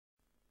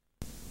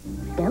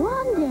Go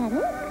on,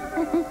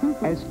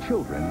 Derek. As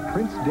children,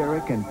 Prince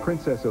Derek and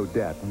Princess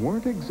Odette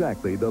weren't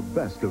exactly the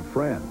best of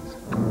friends.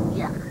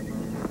 Yuck.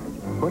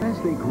 But as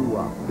they grew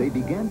up, they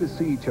began to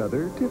see each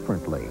other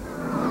differently.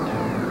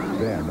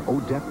 Then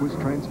Odette was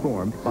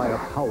transformed by a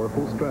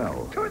powerful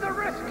spell. To the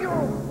rescue!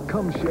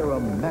 Come share a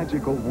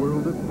magical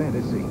world of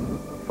fantasy,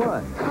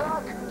 fun,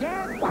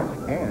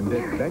 and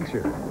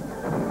adventure.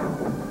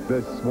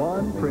 The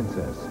Swan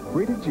Princess,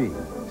 rated G,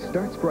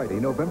 starts Friday,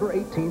 November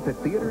 18th at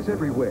theaters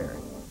everywhere.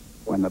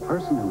 When the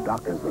person who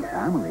doctors the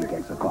family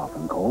gets a cough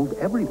and cold,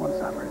 everyone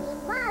suffers.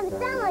 Mom,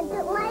 someone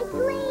took my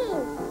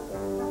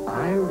sleeve.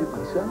 I heard it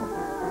myself.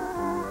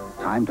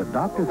 Time to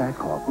doctor that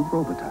cough with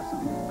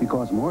Robitussin,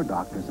 because more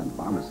doctors and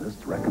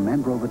pharmacists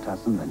recommend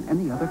Robitussin than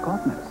any other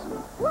cough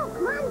medicine. Look,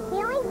 Mom's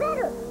feeling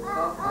better.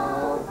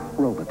 Uh-oh.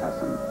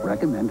 Robitussin,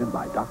 recommended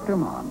by Dr.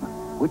 Mom.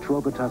 Which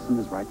Robitussin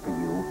is right for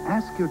you?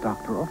 Ask your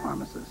doctor or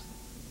pharmacist.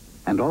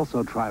 And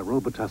also try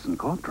Robitussin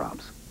cough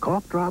drops.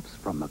 Cough drops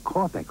from the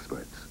cough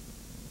experts.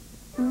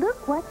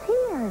 Look what's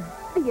here.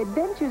 The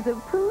Adventures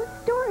of Pooh's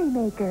Story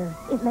Maker.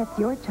 It lets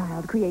your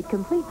child create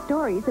complete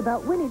stories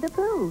about Winnie the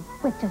Pooh.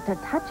 With just a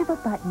touch of a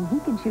button, he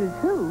can choose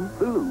who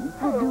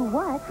to do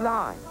what,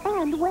 Fly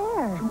and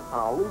where. to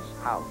Owl's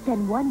house.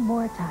 Then one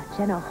more touch,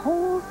 and a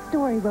whole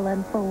story will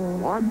unfold.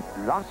 One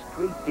last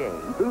great day,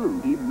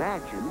 Pooh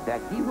imagined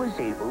that he was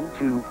able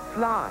to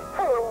fly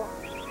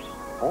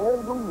all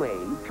the way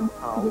to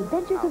Owl's The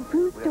Adventures house. of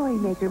Pooh's Story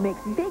Maker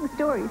makes big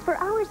stories for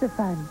hours of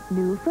fun.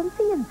 New from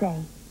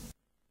Fiancé.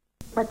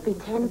 Must be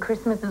 10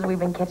 Christmases we've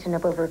been catching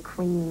up over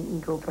creamy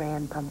Eagle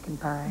brand pumpkin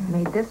pie.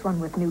 Made this one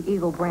with new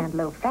Eagle brand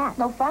low fat.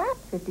 No fat?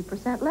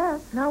 50%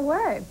 less. No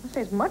way. This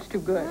tastes much too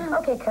good.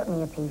 Okay, cut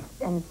me a piece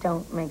and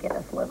don't make it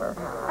a sliver.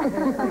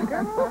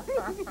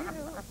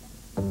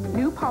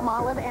 New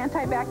Palmolive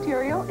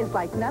Antibacterial is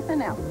like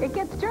nothing else. It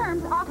gets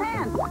germs off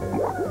hands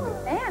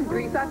and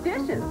grease off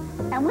dishes.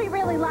 And we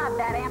really love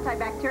that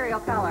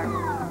antibacterial color.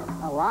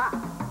 A lot.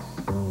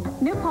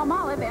 New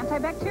Palmolive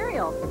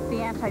Antibacterial,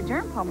 the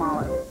anti-germ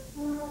Palmolive.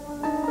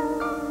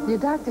 Your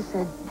doctor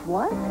said,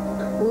 what?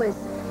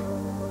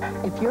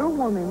 Listen, if you're a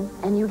woman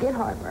and you get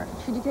heartburn,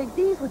 should you take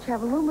these, which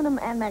have aluminum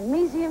and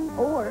magnesium,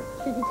 or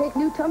should you take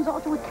new Tums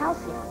Ultra with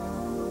calcium?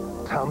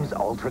 Tums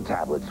Ultra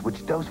tablets,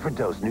 which dose for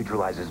dose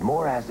neutralizes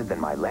more acid than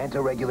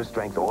Mylanta regular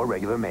strength or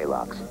regular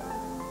Maalox.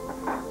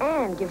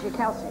 And gives you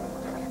calcium.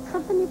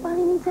 Something your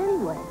body needs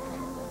anyway.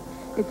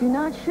 If you're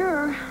not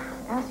sure,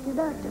 ask your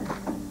doctor.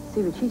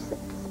 See what she says.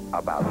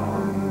 About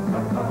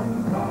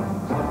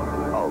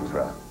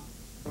Ultra.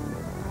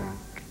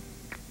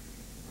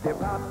 They're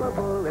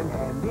poppable and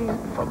handy,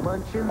 for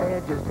munching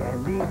they're just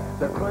dandy.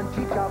 The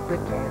crunchy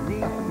chocolate candy,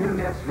 new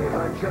Nestle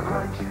Buncha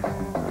Crunch.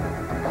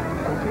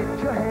 So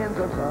get your hands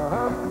on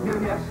some new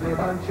Nestle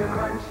Buncha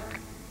Crunch.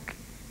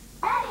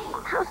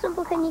 How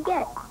simple can you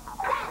get?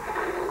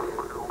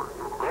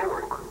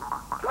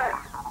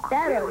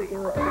 That'll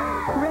do it.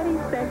 Ready,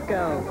 set,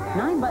 go.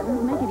 9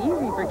 buttons make it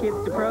easy for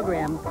kids to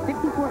program.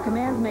 64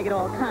 commands make it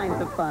all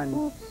kinds of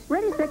fun.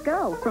 Ready, set,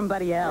 go from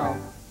Buddy L.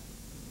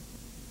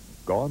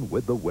 Gone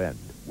with the Wind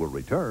will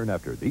return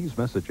after these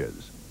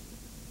messages.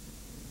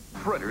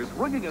 Fritters,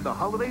 ringing in the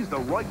holidays the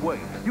right way.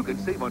 You can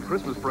save on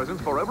Christmas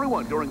presents for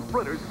everyone during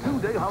Fritters'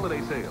 2-day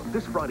holiday sale.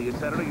 This Friday and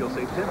Saturday, you'll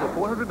save $10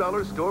 to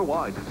 $400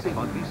 store-wide. Save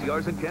on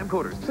VCRs and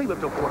camcorders. Save up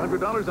to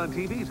 $400 on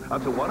TVs,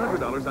 up to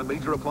 $100 on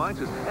major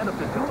appliances, and up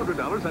to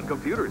 $200 on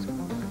computers.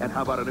 And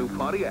how about a new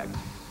Pontiac?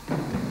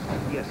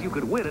 Yes, you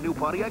could win a new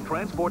Pontiac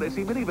Transport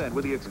SE minivan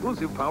with the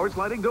exclusive power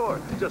sliding door.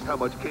 Just how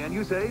much can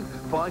you save?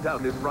 Find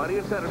out this Friday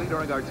and Saturday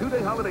during our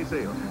 2-day holiday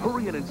sale.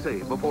 Hurry in and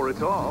save before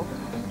it's all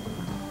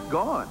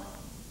gone.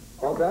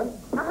 All done?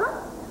 Uh-huh.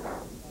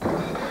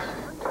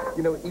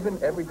 You know, even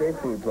everyday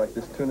foods like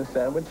this tuna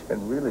sandwich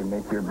can really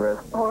make your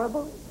breath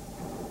Horrible.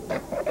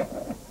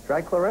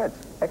 Try Clorets,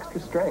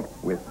 extra strength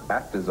with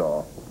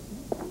Actazol.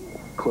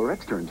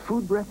 Clorets turns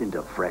food breath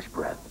into fresh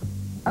breath.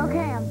 Okay,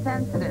 I'm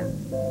sensitive,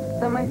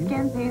 so my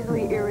skin's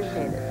easily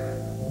irritated.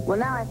 Well,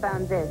 now I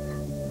found this.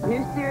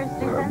 New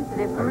Seriously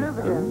Sensitive from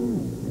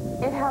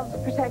Lubriderm. It helps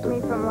protect me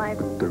from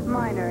life's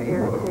minor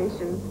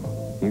irritations.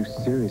 New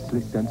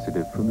Seriously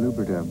Sensitive from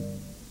Lubriderm.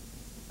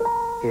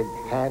 It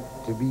had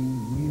to be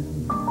you.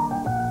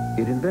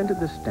 It invented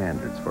the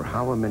standards for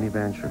how a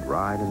minivan should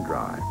ride and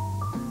drive.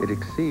 It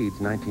exceeds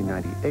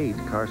 1998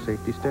 car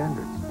safety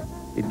standards.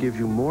 It gives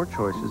you more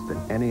choices than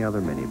any other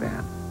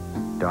minivan.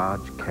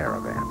 Dodge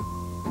Caravan,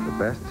 the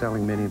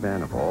best-selling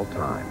minivan of all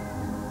time.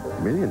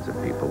 Millions of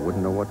people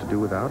wouldn't know what to do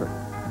without it,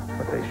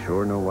 but they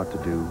sure know what to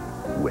do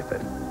with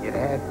it. It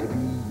had to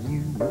be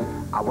you,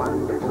 a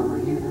wonderful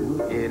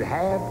you. It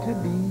had to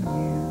be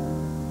you.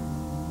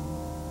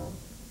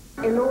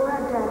 Elora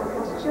Dad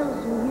has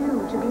chosen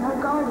you to be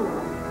her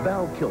guardian.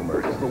 Val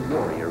Kilmer is the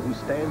warrior who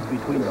stands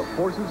between the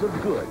forces of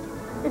good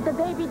If the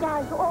baby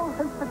dies, all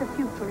hope for the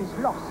future is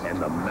lost.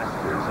 and the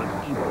masters of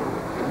evil.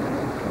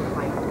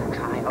 Find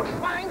child,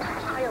 find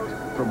child.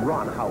 From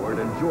Ron Howard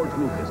and George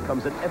Lucas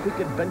comes an epic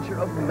adventure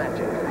of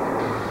magic,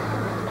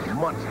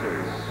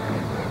 monsters,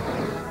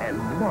 and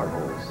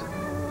marvels.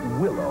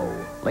 Willow.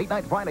 Late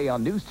Night Friday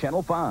on News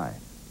Channel 5.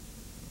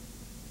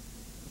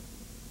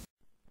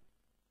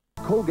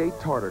 Colgate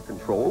Tartar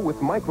Control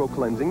with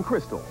micro-cleansing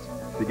crystals.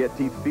 To get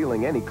teeth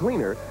feeling any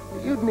cleaner,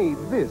 you'd need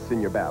this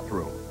in your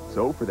bathroom.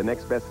 So for the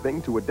next best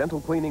thing to a dental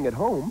cleaning at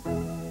home,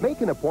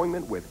 make an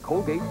appointment with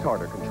Colgate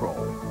Tartar Control.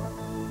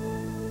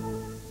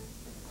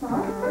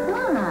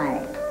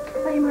 Hi.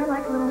 Thought you might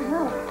like a little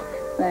help.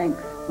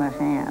 Thanks. My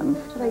hands.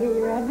 Should I get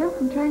your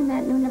Advil? I'm trying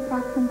that new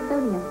naproxen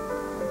sodium.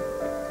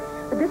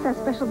 But this has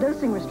special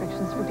dosing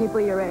restrictions for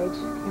people your age.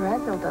 Your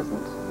Advil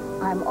doesn't.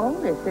 I'm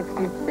only 66.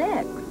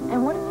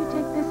 And what if you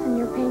take this and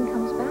your pain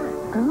comes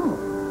back?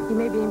 Oh. You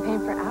may be in pain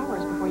for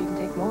hours before you can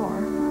take more.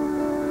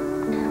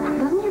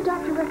 Doesn't your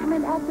doctor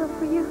recommend Advil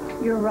for you?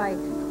 You're right.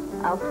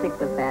 I'll stick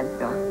with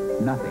Advil.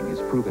 Nothing is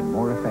proven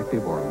more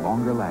effective or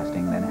longer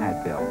lasting than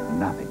Advil.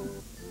 Nothing.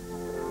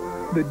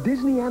 The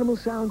Disney Animal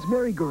Sounds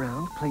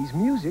merry-go-round plays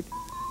music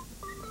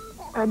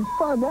and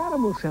fun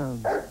animal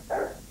sounds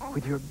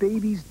with your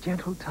baby's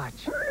gentle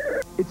touch.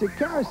 It's a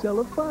carousel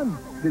of fun.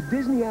 The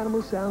Disney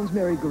Animal Sounds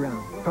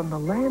merry-go-round from the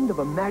land of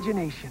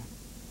imagination.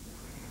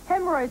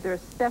 Hemorrhoids are a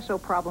special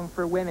problem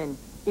for women.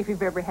 If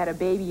you've ever had a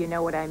baby, you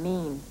know what I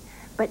mean.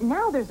 But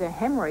now there's a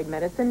hemorrhoid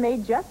medicine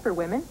made just for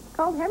women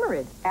called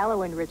Hemorid.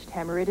 Aloe-enriched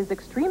Hemorid is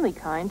extremely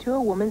kind to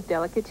a woman's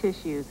delicate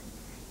tissues.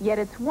 Yet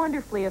it's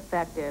wonderfully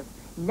effective.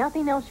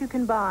 Nothing else you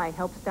can buy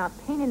helps stop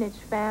pain and itch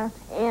fast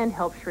and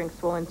helps shrink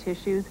swollen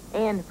tissues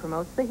and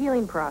promotes the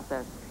healing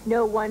process.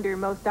 No wonder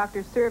most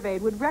doctors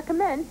surveyed would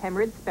recommend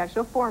Hemorid's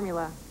special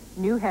formula.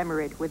 New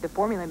Hemorid with the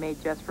formula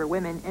made just for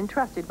women and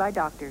trusted by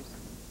doctors.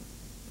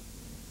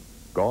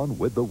 Gone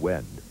with the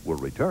Wind will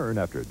return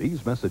after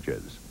these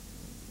messages.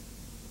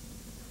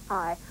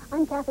 Hi,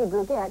 I'm Kathy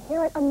Brugette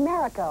here at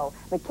Americo,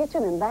 the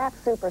kitchen and bath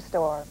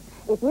superstore.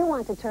 If you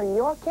want to turn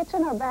your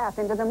kitchen or bath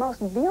into the most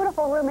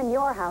beautiful room in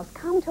your house,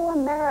 come to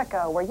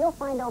Americo, where you'll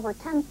find over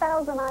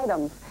 10,000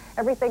 items.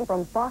 Everything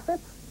from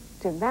faucets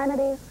to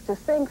vanities to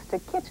sinks to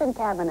kitchen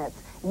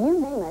cabinets. You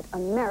name it,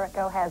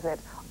 Americo has it,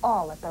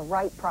 all at the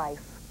right price.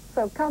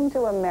 So come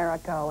to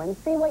Americo and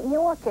see what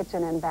your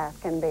kitchen and bath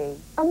can be.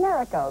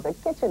 Americo, the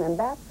kitchen and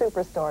bath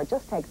superstore.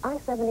 Just take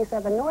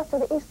I-77 north to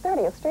the East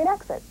 30th Street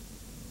exit.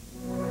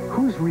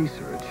 Whose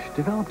research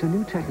developed a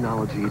new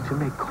technology to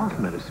make cough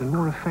medicine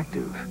more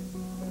effective?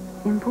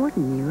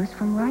 Important news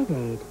from Rite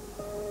Aid.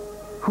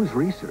 Whose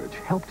research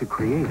helped to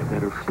create a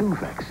better flu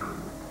vaccine?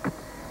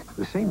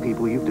 The same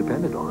people you've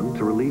depended on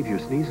to relieve your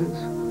sneezes,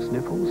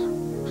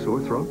 sniffles, sore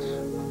throats,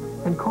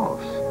 and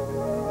coughs.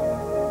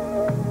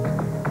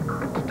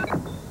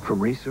 From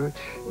research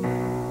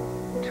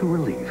to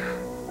relief.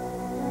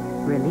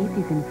 Relief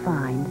you can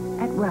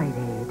find at Rite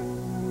Aid.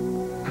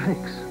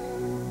 Vicks.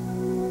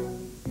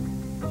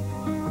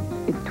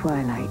 It's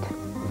twilight.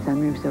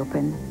 Sunroof's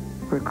open.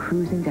 We're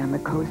cruising down the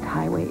coast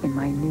highway in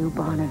my new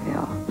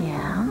Bonneville.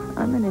 Yeah,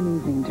 I'm in an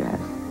evening dress.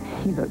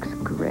 He looks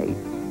great.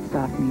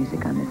 Soft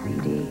music on the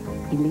CD.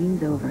 He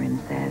leans over and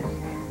says,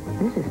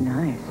 "This is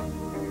nice.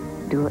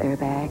 Dual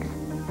airbags,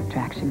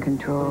 traction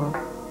control,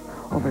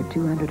 over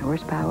 200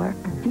 horsepower.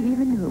 He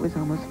even knew it was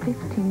almost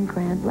 15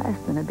 grand less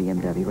than a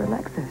BMW or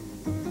Lexus.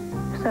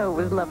 So it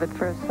was love at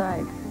first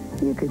sight.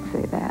 You could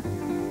say that.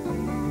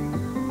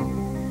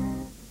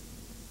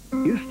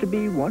 Used to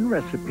be one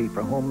recipe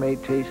for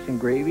homemade taste in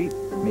gravy.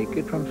 Make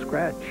it from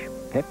scratch.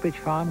 Pepperidge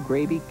Farm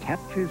gravy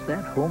captures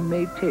that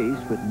homemade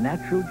taste with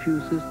natural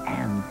juices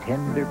and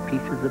tender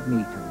pieces of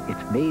meat.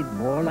 It's made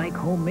more like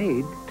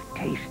homemade to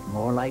taste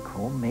more like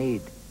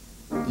homemade.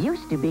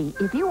 Used to be,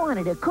 if you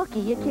wanted a cookie,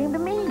 you came to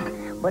me.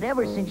 But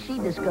ever since she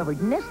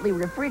discovered Nestle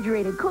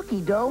Refrigerated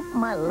cookie dough,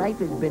 my life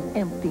has been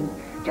empty.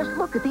 Just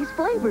look at these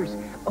flavors.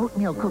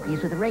 Oatmeal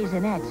cookies with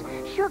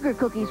raisinets, sugar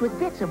cookies with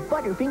bits of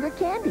Butterfinger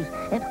candy,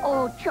 and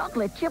all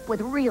chocolate chip with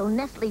real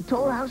Nestle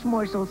Toll House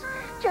morsels.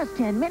 Just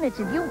 10 minutes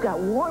and you've got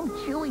warm,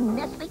 chewy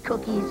Nestle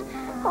cookies.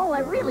 Oh,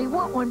 I really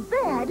want one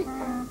bad.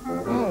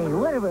 Hey,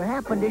 whatever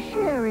happened to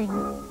sharing?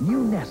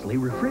 New Nestle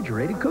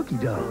Refrigerated cookie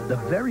dough, the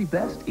very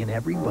best in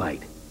every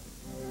bite.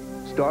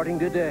 Starting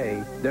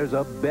today, there's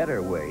a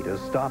better way to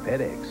stop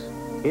headaches.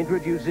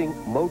 Introducing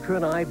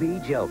Motrin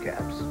IB gel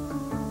caps.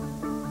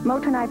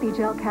 Motrin IB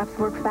gel caps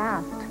work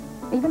fast,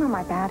 even on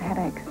my bad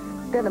headaches.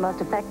 They're the most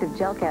effective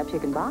gel caps you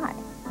can buy.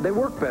 They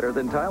work better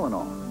than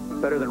Tylenol.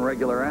 Better than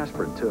regular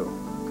aspirin, too.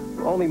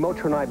 Only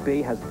Motrin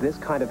IB has this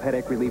kind of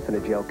headache relief in a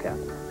gel cap.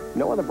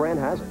 No other brand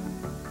has it.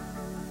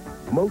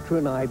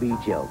 Motrin IB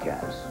gel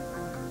caps.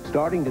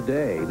 Starting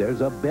today,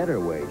 there's a better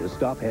way to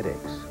stop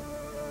headaches.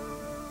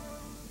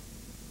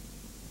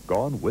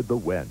 Gone with the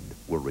Wind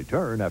will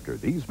return after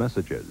these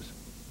messages.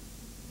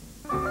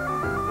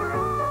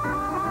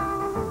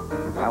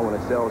 I want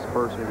a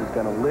salesperson who's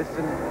going to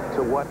listen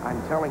to what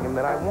I'm telling him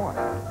that I want.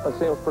 A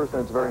salesperson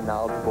that's very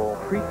knowledgeable.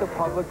 Treat the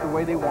public the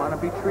way they want to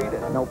be treated.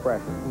 No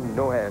pressure.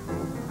 Go ahead.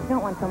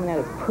 don't want someone that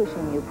is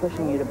pushing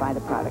you to buy the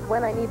product.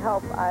 When I need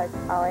help,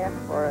 I'll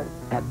ask for it.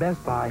 At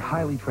Best Buy,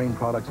 highly trained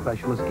product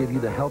specialists give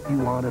you the help you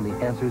want and the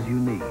answers you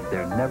need.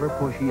 They're never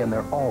pushy and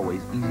they're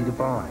always easy to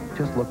find.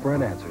 Just look for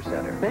an answer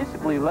center.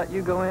 Basically, let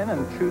you go in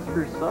and choose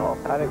for yourself.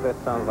 I think that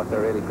sounds like a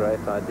really great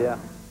idea.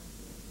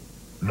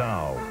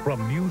 Now,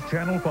 from News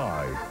Channel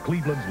 5,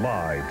 Cleveland's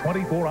live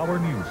 24-hour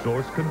news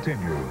source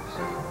continues.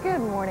 Good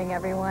morning,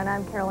 everyone.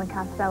 I'm Carolyn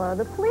Costello.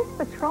 The Police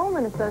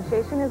Patrolman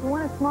Association has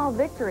won a small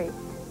victory,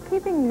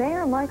 keeping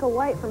Mayor Michael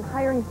White from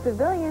hiring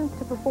civilians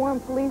to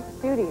perform police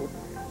duties.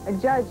 A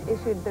judge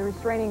issued the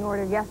restraining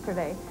order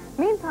yesterday.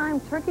 Meantime,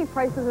 turkey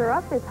prices are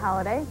up this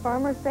holiday.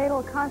 Farmers say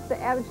it'll cost the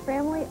average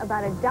family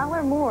about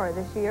 $1 more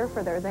this year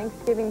for their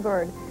Thanksgiving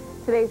bird.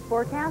 Today's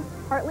forecast,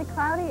 partly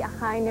cloudy, a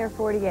high near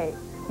 48.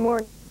 More.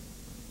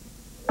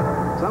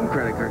 Some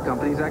credit card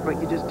companies act like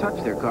you just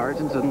touch their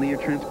cards and suddenly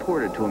you're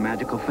transported to a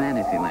magical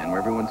fantasy land where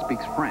everyone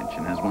speaks French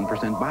and has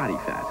 1% body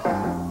fat.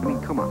 I mean,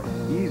 come on.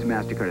 You use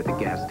MasterCard at the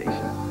gas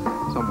station.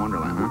 Some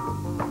wonderland, huh?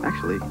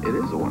 Actually, it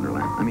is a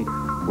wonderland. I mean,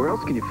 where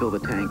else can you fill the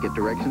tank, get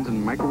directions,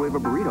 and microwave a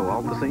burrito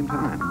all at the same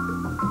time?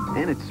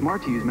 And it's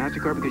smart to use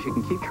MasterCard because you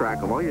can keep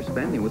track of all your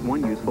spending with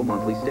one useful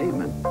monthly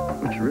statement,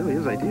 which really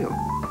is ideal.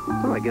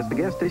 Well, I guess the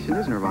gas station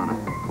is nirvana,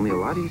 only a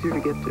lot easier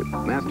to get to.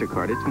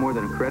 MasterCard, it's more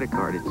than a credit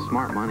card, it's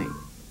smart money.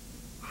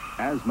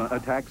 Asthma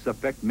attacks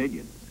affect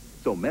millions,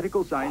 so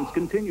medical science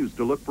continues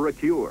to look for a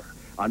cure.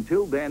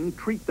 Until then,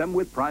 treat them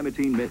with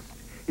Primatene Mist.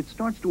 It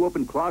starts to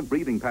open clogged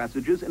breathing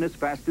passages in as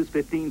fast as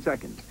 15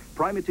 seconds.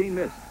 Primatene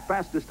Mist,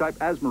 fastest type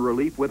asthma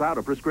relief without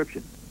a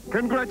prescription.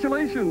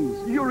 Congratulations!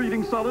 You're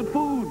eating solid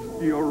foods.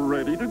 You're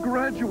ready to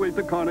graduate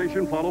the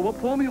Carnation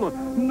Follow-Up Formula.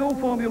 No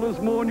formula is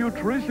more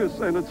nutritious,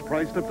 and it's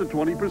priced up to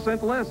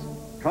 20% less.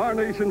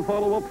 Carnation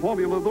Follow-Up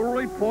Formula, the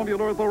right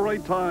formula at the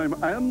right time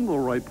and the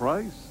right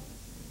price.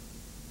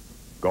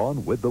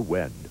 Gone with the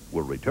Wind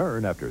will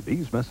return after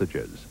these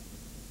messages.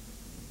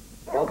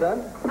 All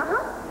done?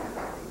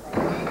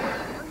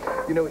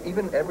 You know,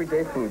 even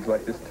everyday foods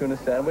like this tuna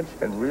sandwich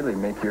can really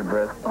make your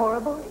breath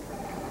horrible.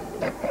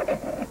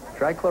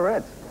 Try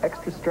Clorets,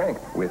 extra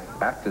strength with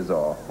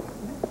Actazol.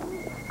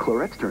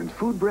 Clorets turns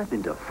food breath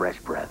into fresh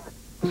breath.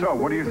 So,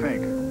 what do you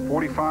think?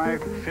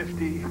 45,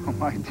 50?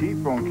 My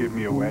teeth won't give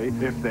me away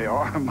if they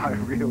are my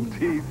real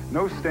teeth.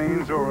 No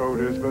stains or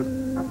odors, but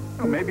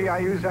maybe I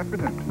use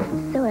Efferdent.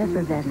 So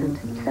effervescent,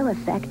 so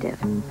effective.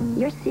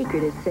 Your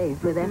secret is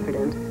safe with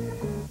Efferdent.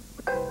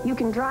 You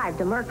can drive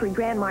the Mercury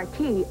Grand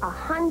Marquis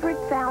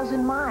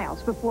 100,000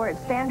 miles before its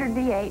standard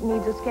V8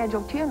 needs a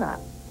scheduled tune-up.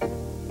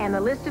 And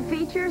the list of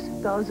features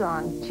goes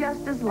on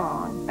just as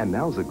long. And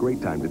now's a great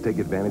time to take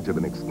advantage of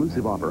an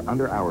exclusive offer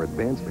under our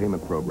advanced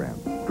payment program.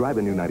 Drive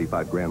a new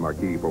 95 Grand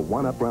Marquis for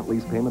one upfront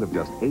lease payment of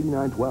just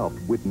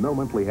 $89.12 with no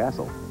monthly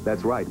hassle.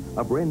 That's right,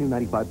 a brand new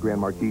 95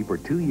 Grand Marquis for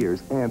 2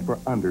 years and for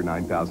under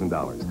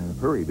 $9,000.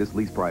 Hurry, this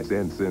lease price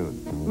ends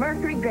soon.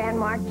 Mercury Grand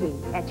Marquis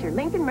at your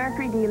Lincoln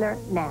Mercury dealer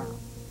now.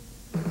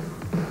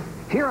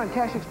 Here on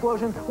Cash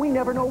Explosion, we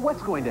never know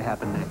what's going to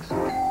happen next.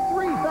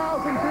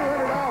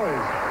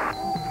 $3,200.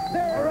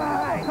 They're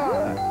right.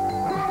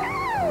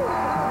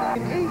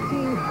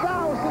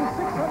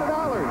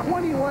 $18,600.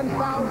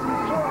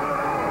 $21,400.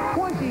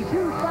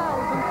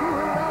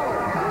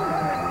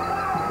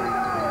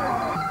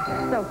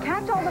 $22,200. So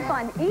catch all the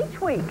fun each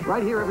week.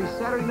 Right here every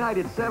Saturday night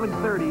at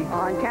 7:30.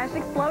 On Cash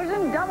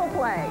Explosion Double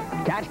Play.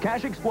 Catch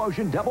Cash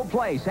Explosion Double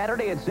Play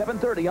Saturday at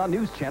 7:30 on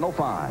News Channel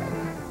 5.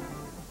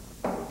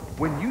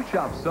 When you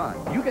shop Sun,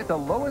 you get the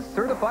lowest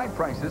certified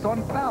prices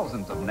on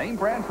thousands of name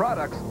brand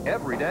products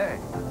every day.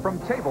 From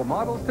table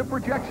models to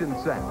projection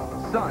sets,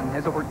 Sun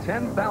has over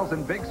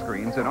 10,000 big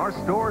screens in our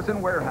stores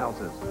and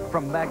warehouses.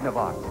 From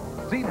Magnavox,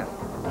 Zenith,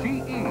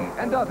 GE,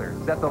 and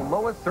others at the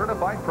lowest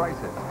certified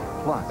prices.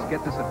 Plus,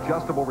 get this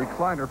adjustable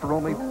recliner for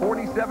only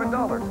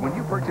 $47 when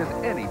you purchase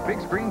any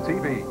big screen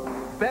TV.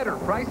 Better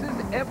prices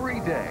every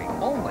day,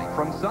 only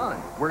from Sun,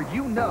 where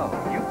you know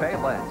you pay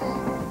less.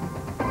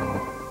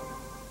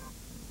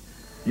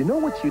 You know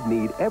what you'd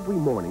need every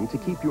morning to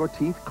keep your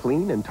teeth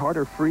clean and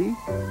tartar-free?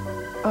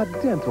 A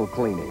dental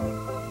cleaning.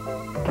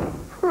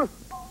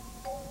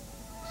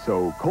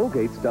 So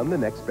Colgate's done the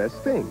next best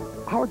thing.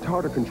 Our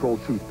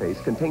tartar-controlled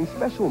toothpaste contains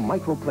special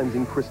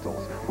micro-cleansing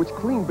crystals, which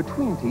clean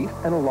between teeth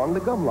and along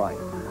the gum line.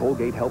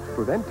 Colgate helps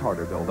prevent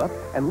tartar buildup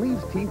and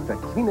leaves teeth the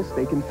cleanest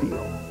they can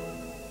feel.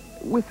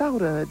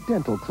 Without a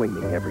dental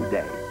cleaning every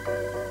day.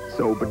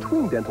 So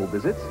between dental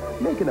visits,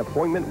 make an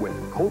appointment with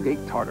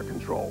Colgate Tartar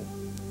Control.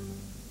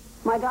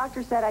 My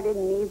doctor said I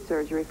didn't need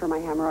surgery for my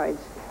hemorrhoids.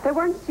 They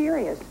weren't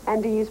serious,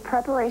 and to use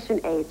Preparation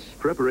H.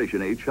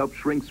 Preparation H helps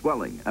shrink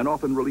swelling and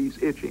often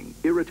relieves itching,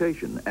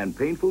 irritation, and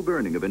painful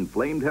burning of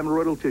inflamed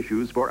hemorrhoidal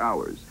tissues for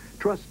hours.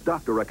 Trust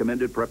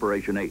doctor-recommended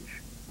Preparation H.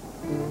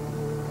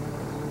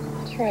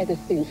 Try the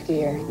soup,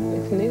 dear.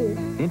 It's new.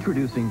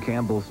 Introducing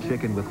Campbell's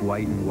chicken with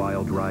white and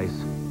wild rice,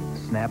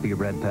 snappy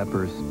red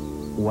peppers,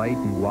 white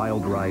and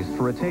wild rice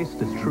for a taste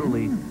that's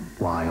truly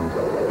wild.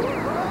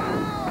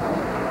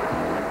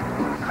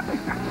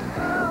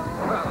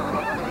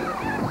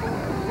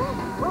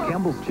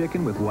 Campbell's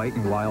chicken with white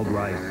and wild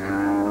rice.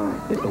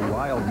 It's a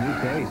wild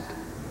new taste.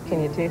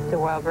 Can you taste the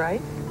wild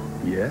rice?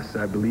 Yes,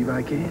 I believe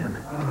I can.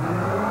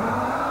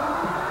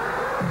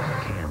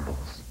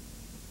 Campbell's.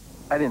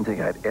 I didn't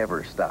think I'd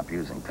ever stop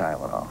using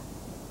Tylenol.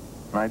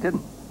 And I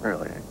didn't,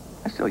 really.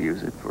 I still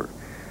use it for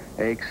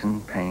aches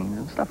and pains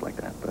and stuff like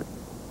that. But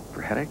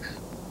for headaches,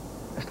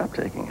 I stopped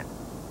taking it.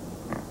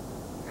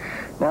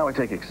 Now I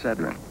take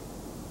Excedrin.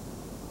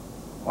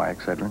 Why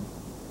Excedrin?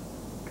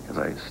 Because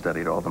I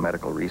studied all the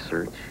medical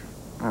research.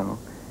 No,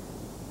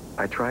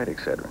 I tried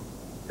Excedrin.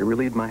 It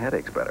relieved my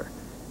headaches better.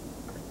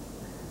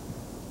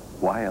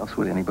 Why else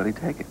would anybody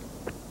take it?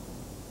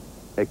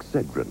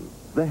 Excedrin,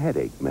 the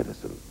headache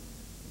medicine.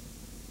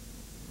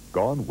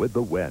 Gone with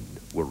the Wind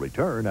will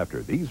return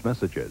after these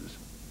messages.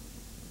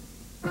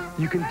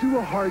 You can do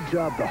a hard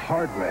job the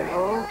hard way.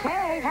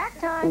 Okay, hack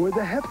time. Or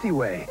the hefty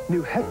way.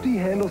 New Hefty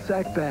Handle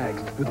Sack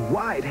bags with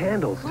wide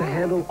handles to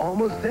handle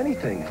almost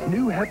anything.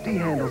 New Hefty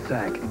Handle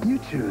Sack. You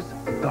choose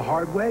the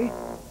hard way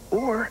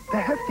or the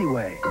hefty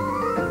way.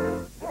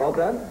 All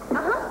done?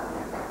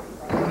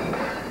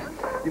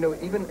 You know,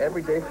 even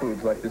everyday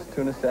foods like this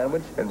tuna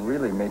sandwich can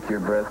really make your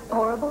breath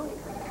Horrible?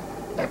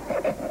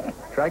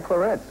 Try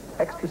Clorets,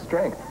 extra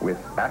strength with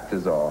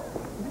Actazol.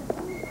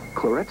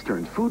 Clorets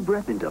turns food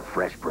breath into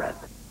fresh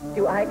breath.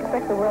 Do I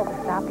expect the world to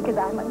stop because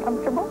I'm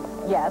uncomfortable?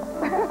 Yes,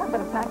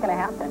 but it's not going to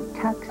happen.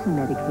 Tux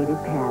medicated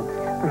pads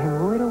for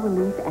hemorrhoidal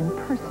relief and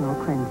personal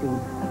cleansing.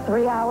 A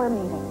 3-hour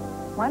meeting.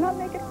 Why not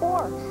make it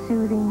 4?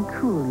 Soothing,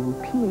 cooling,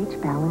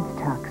 pH-balanced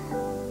Tux.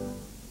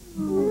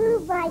 Ooh,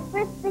 my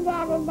first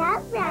banana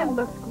nut bread. It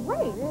looks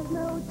great. There's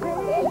no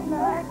taste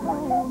like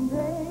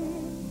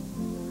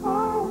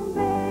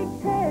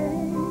home-baked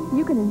taste.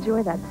 You can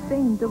enjoy that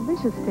same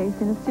delicious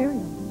taste in a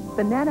cereal.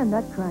 Banana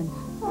Nut Crunch.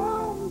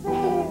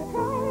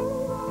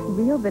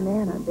 Real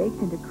banana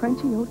baked into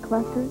crunchy oat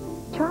clusters,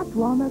 chopped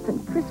walnuts,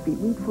 and crispy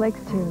wheat flakes,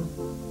 too.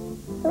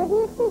 What do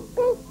you think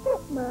tastes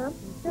it, Mom?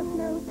 There's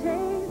no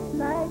taste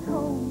like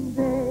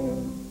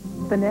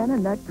home-baked. Banana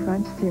Nut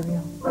Crunch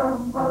cereal.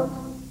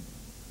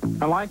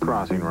 I like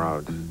crossing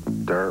roads.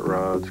 Dirt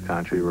roads,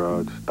 country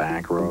roads,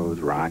 back roads,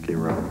 rocky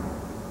roads.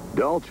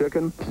 Dull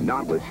chicken,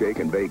 not with shake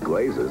and bake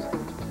glazes.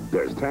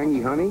 There's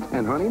tangy honey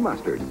and honey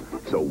mustard,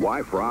 so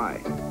why fry?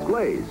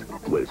 Glaze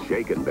with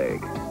shake and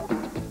bake.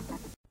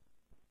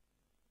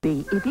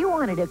 If you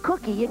wanted a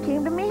cookie, you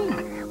came to me.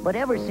 But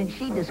ever since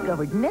she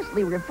discovered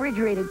Nestle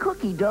refrigerated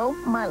cookie dough,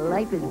 my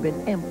life has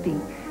been empty.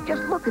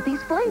 Just look at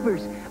these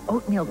flavors.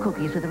 Oatmeal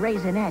cookies with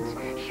raisinets,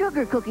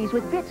 sugar cookies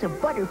with bits of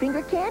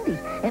Butterfinger candy,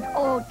 and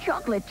all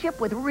chocolate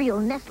chip with real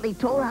Nestle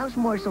Toll House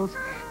morsels.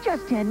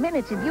 Just 10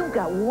 minutes and you've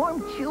got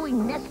warm, chewy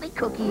Nestle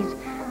cookies.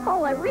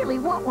 Oh, I really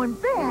want one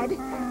bad.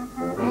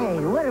 Hey,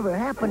 whatever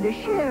happened to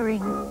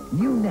sharing?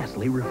 New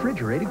Nestle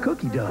refrigerated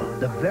cookie dough,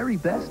 the very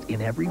best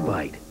in every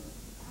bite.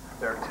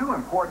 There are 2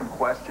 important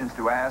questions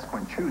to ask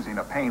when choosing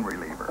a pain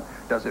reliever.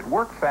 Does it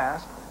work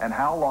fast, and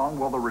how long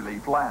will the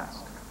relief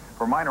last?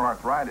 For minor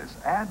arthritis,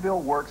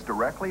 Advil works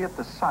directly at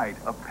the site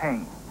of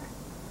pain.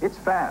 It's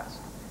fast,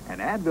 and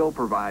Advil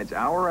provides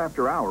hour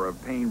after hour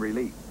of pain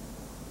relief.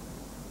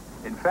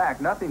 In fact,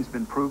 nothing's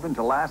been proven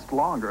to last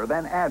longer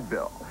than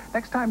Advil.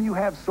 Next time you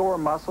have sore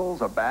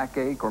muscles, a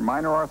backache, or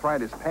minor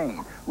arthritis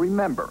pain,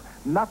 remember,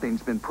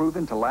 nothing's been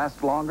proven to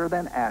last longer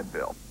than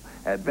Advil.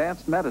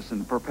 Advanced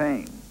medicine for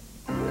pain.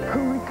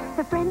 Who's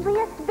the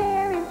friendliest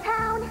bear in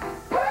town?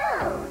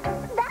 Pooh!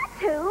 That's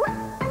who!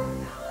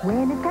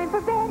 When it's time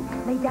for bed,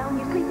 lay down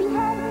your sleepy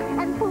head,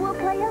 and Pooh will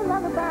play a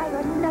lullaby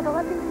or snuggle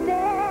up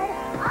instead.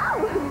 Oh,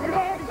 who's the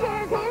bear that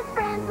shares his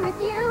friends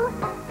with you?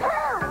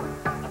 Pooh!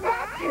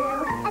 That's who!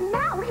 And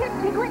now here's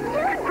Piglet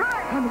too!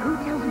 And who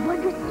tells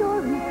wondrous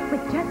stories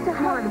with just a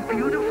hug? What a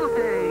beautiful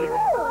day!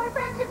 For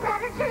friendships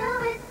that are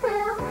true, it's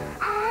Pooh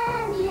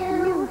and you.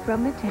 New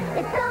from the town.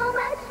 It's so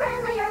much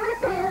friendlier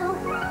with Pooh.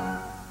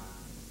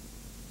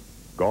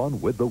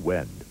 Gone with the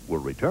Wind will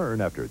return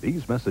after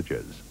these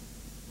messages.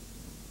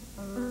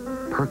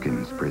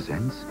 Perkins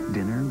presents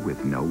dinner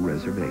with no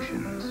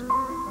reservations.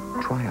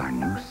 Try our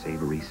new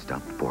savory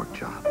stuffed pork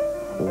chop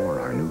or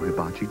our new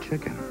hibachi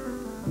chicken.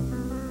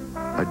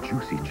 A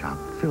juicy chop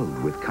filled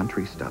with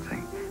country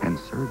stuffing and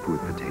served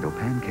with potato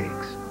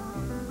pancakes.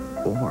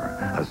 Or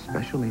a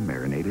specially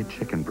marinated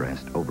chicken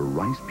breast over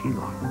rice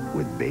pilaf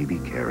with baby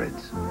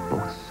carrots.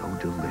 Both so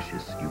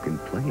delicious you can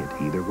play it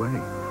either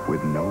way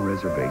with no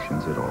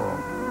reservations at all.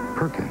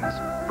 Perkins,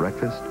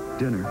 breakfast,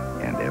 dinner,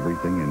 and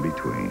everything in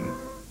between.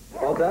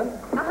 All done?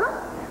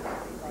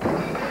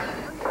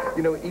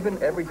 You know,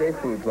 even everyday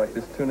foods like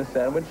this tuna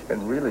sandwich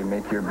can really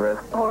make your breath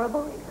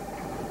Horrible?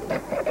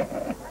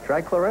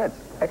 Try Clorets,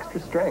 extra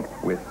strength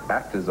with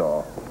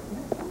Actazol.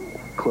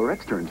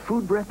 Clorets turns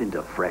food breath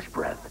into fresh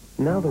breath.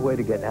 Now the way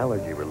to get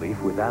allergy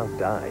relief without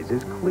dyes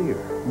is clear.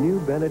 New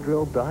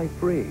Benadryl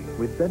dye-free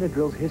with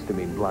Benadryl's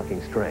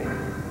histamine-blocking strength.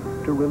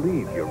 To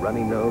relieve your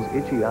runny nose,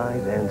 itchy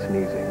eyes, and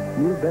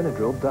sneezing. New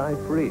Benadryl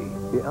dye-free.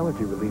 The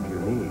allergy relief you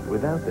need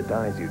without the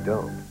dyes you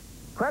don't.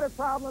 Credit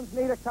problems,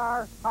 need a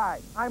car? Hi,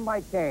 I'm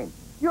Mike Kane.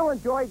 You'll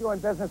enjoy doing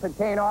business at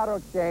Kane Auto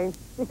Exchange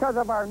because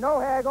of our no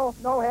haggle,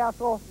 no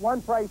hassle,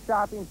 one price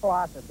shopping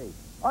philosophy.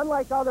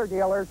 Unlike other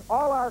dealers,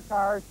 all our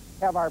cars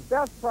have our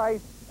best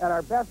price and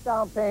our best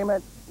down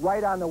payment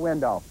right on the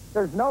window.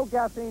 There's no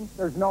guessing,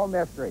 there's no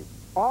mystery.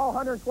 All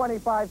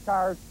 125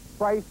 cars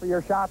priced for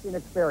your shopping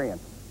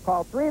experience.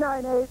 Call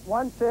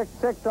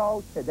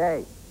 398-1660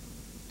 today.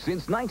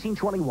 Since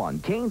 1921,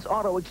 Kane's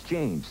Auto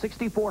Exchange,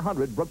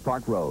 6400 Brook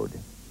Park Road.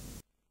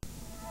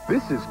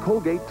 This is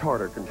Colgate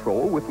Tartar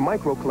Control with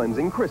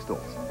micro-cleansing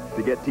crystals.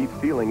 To get teeth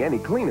feeling any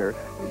cleaner,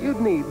 you'd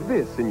need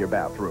this in your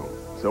bathroom.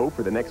 So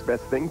for the next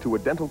best thing to a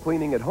dental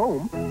cleaning at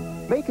home,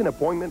 make an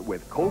appointment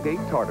with Colgate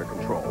Tartar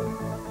Control.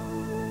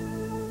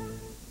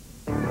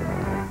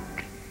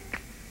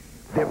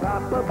 They're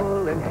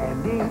poppable and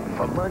handy,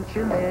 for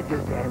munching they're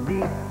just dandy.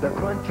 The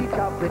crunchy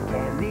chocolate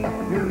candy,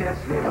 new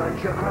Nestle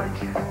Buncha Crunch.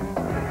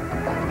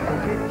 So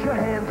get your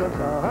hands on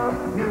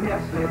some new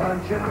Nestle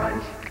Buncha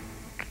Crunch.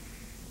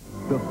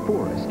 The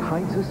forest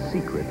hides a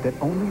secret that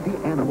only the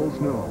animals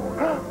know.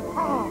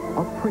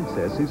 A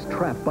princess is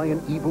trapped by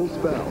an evil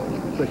spell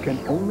that can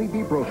only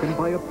be broken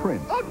by a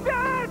prince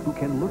who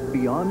can look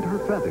beyond her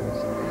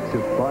feathers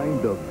to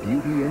find the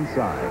beauty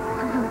inside.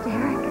 Hello,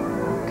 Derek.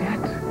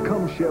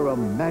 Come share a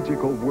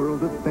magical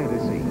world of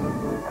fantasy,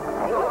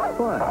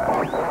 fun,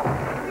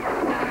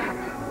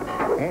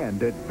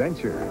 and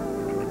adventure.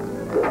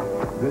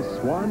 The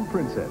Swan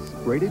Princess,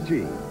 rated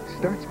G,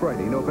 starts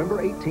Friday,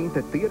 November 18th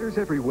at theaters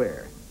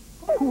everywhere.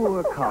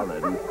 Poor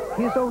Colin.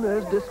 His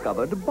owners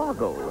discovered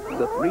Boggle,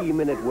 the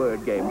 3-minute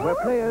word game where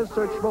players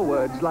search for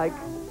words like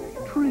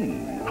tree,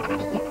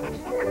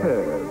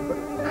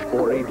 herb,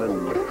 or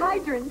even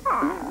hydrant.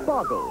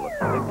 Boggle,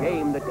 the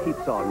game that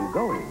keeps on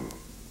going.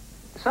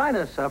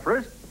 Sinus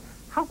sufferers,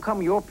 how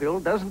come your pill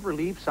doesn't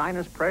relieve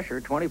sinus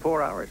pressure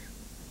 24 hours?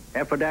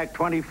 Effidac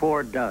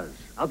 24 does.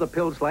 Other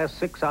pills last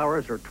 6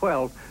 hours or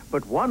 12,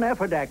 but one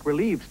Effidac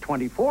relieves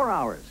 24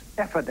 hours.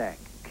 Effidac,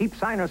 keep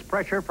sinus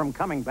pressure from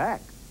coming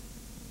back.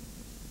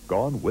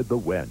 Gone with the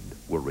Wind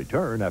will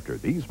return after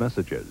these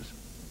messages.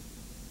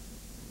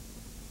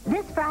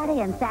 This Friday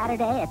and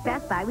Saturday at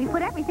Best Buy, we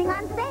put everything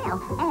on sale.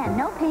 And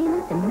no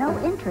payments and no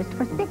interest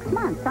for 6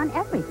 months on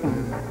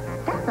everything.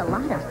 That's a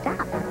lot of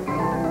stuff.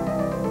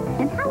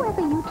 And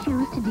however you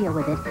choose to deal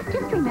with it,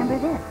 just remember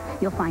this.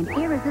 You'll find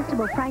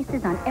irresistible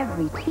prices on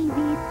every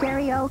TV,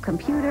 stereo,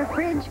 computer,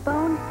 fridge,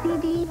 phone,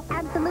 CD,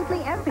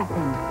 absolutely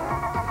everything.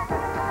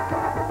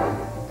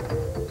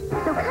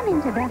 So come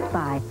into Best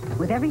Buy.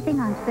 With everything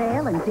on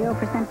sale and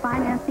 0%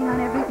 financing on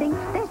everything,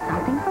 there's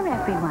something for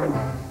everyone.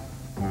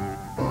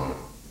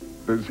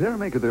 Does hair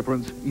make a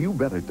difference? You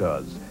bet it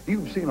does.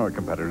 You've seen our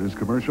competitors'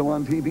 commercial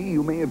on TV.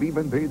 You may have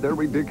even paid their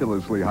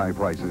ridiculously high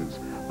prices.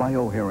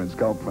 BioHair and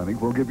Scalp Clinic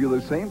will give you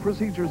the same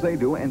procedures they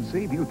do and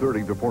save you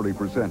 30 to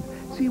 40%.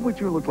 See what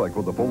you look like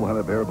with a full head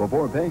of hair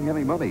before paying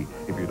any money.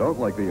 If you don't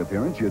like the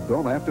appearance, you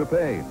don't have to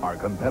pay. Our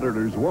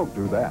competitors won't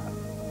do that.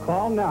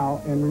 Call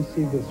now and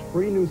receive this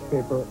free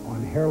newspaper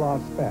on hair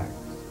loss facts.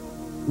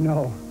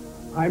 No,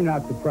 I'm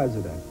not the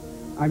president.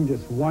 I'm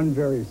just one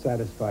very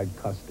satisfied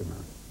customer.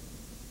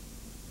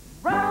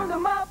 Round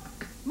them up,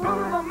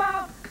 move them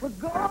out. We're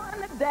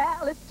going to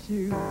Dallas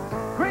too.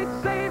 Great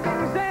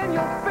savings and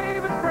your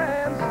favorite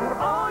brands for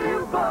all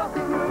you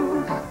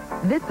buckaroos.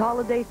 This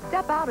holiday,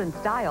 step out in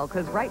style,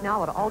 because right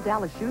now at all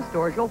Dallas shoe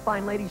stores, you'll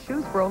find ladies'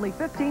 shoes for only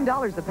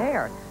 $15 a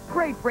pair.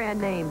 Great brand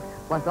names,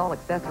 plus all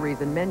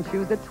accessories and men's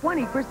shoes at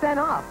 20%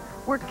 off.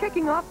 We're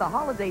kicking off the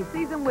holiday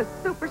season with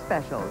super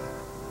specials.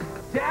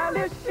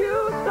 Dallas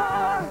Shoe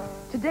Store.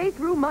 Today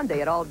through Monday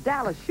at all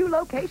Dallas shoe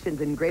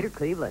locations in Greater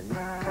Cleveland.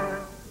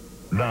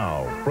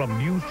 Now, from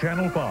News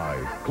Channel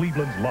 5,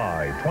 Cleveland's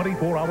live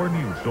 24-hour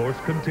news source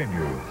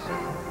continues.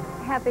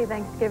 Happy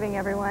Thanksgiving,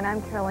 everyone.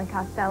 I'm Carolyn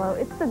Costello.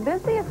 It's the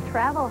busiest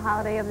travel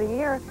holiday of the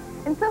year,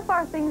 and so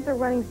far things are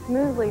running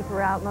smoothly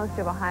throughout most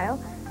of Ohio.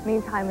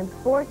 Meantime, in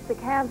sports, the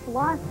Cavs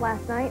lost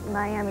last night.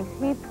 Miami's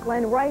Heat's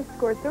Glenn Rice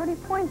scored 30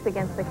 points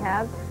against the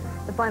Cavs.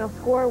 The final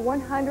score,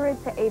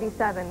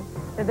 100-87.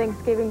 The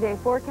Thanksgiving Day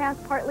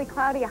forecast, partly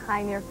cloudy, a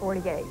high near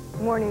 48.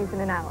 More news in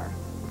an hour.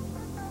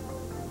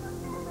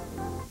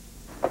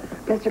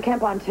 Mr.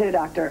 Kemp on 2,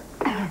 Doctor.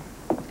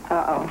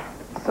 Uh-oh.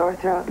 Sore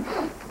throat,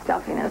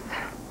 stuffiness.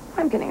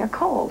 I'm getting a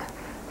cold.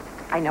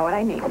 I know what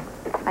I need.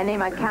 A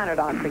name I've counted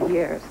on for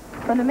years.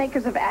 From the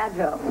makers of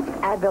Advil.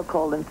 Advil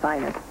Cold and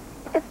Sinus.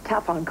 It's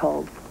tough on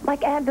cold,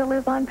 like Advil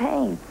is on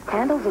pain.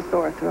 Handles a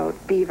sore throat,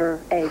 fever,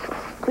 aches,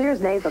 clears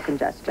nasal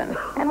congestion,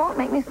 and won't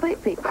make me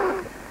sleepy.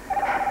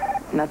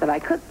 Not that I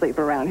could sleep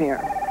around here.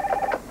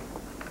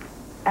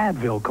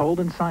 Advil Cold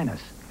and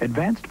Sinus.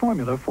 Advanced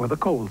formula for the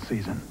cold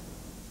season.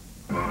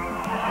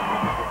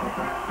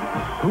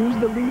 Who's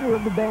the leader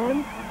of the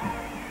band?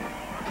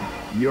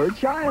 Your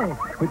child,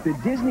 with the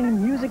Disney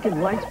Music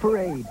and Lights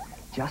Parade.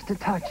 Just a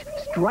touch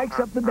strikes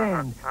up the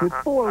band with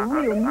 4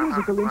 real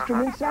musical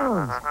instrument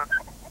sounds.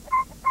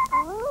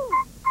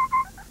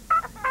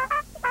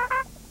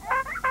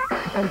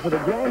 And for the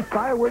grand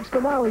fireworks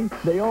finale,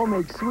 they all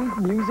make sweet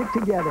music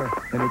together.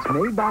 And it's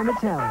made by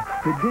Mattel,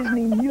 the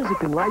Disney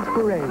Music and Lights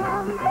Parade.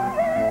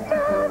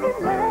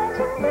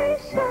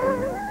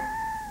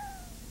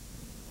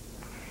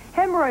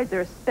 Hemorrhoids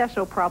are a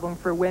special problem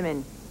for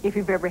women. If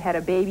you've ever had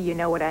a baby, you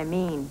know what I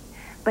mean.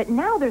 But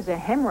now there's a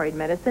hemorrhoid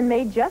medicine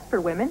made just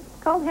for women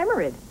called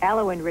Hemorid.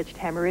 Aloe-enriched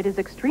Hemorid is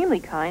extremely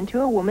kind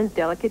to a woman's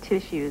delicate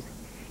tissues.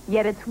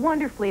 Yet it's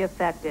wonderfully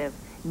effective.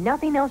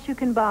 Nothing else you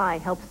can buy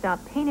helps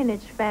stop pain and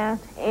itch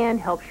fast and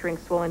helps shrink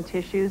swollen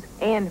tissues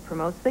and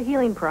promotes the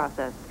healing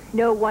process.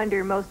 No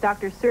wonder most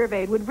doctors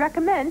surveyed would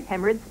recommend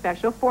Hemorid's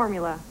special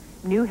formula.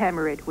 New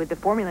Hemorid with the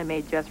formula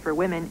made just for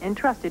women and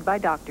trusted by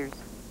doctors.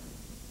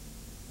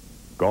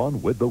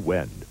 Gone with the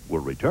Wind will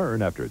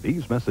return after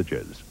these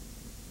messages.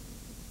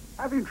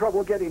 Having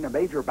trouble getting a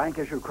major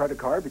bank-issued credit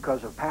card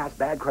because of past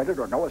bad credit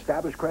or no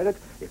established credit?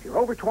 If you're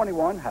over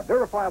 21, have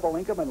verifiable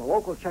income and a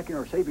local checking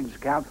or savings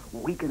account,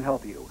 we can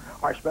help you.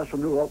 Our special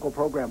new local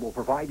program will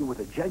provide you with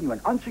a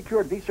genuine,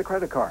 unsecured Visa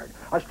credit card.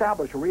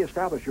 Establish or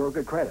reestablish your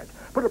good credit.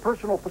 Put a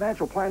personal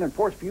financial plan in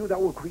force for you that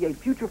will create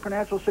future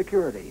financial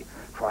security.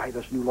 Try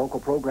this new local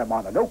program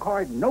on a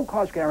no-card,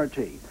 no-cost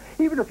guarantee.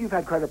 Even if you've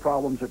had credit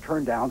problems or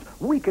turndowns,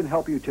 we can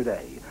help you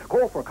today.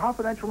 Call for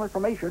confidential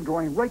information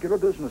during regular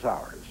business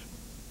hours.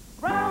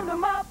 Round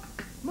them up,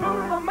 move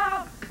them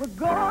out, we're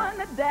going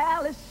to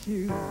Dallas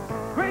shoes.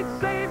 Great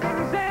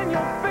savings and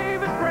your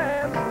favorite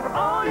brands for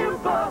all you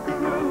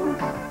buckaroos.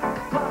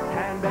 Plus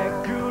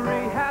handbags,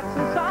 jewelry, hats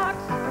and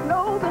socks,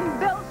 clothes and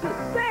belts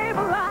to save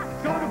a lot.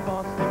 Go to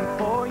Boston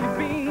for your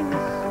beans,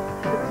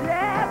 the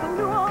Jazz and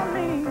New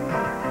Orleans.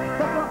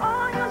 But for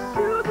all your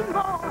shoes and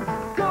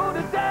more, go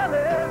to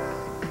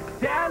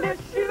Dallas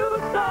Shoe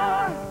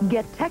Store.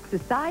 Get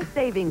Texas size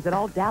savings at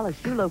all Dallas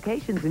shoe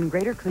locations in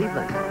Greater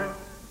Cleveland.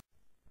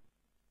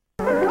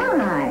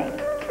 Hi.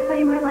 I thought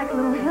you might like a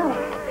little help.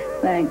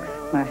 Thanks,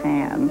 my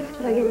hands.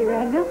 Should I get your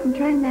Advil? I'm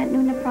trying that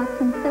new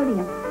naproxen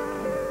sodium.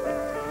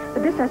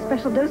 But this has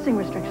special dosing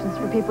restrictions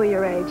for people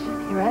your age.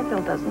 Your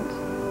Advil doesn't.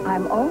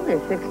 I'm only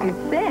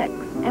 66.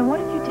 And what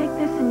if you take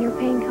this and your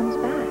pain comes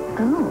back?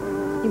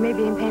 Oh. You may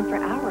be in pain for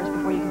hours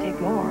before you can take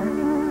more.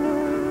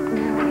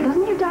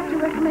 Doesn't your doctor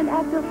recommend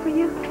Advil for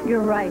you?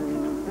 You're right.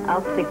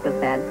 I'll stick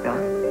with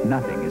Advil.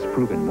 Nothing is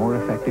proven more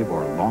effective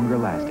or longer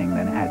lasting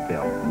than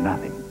Advil.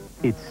 Nothing.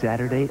 It's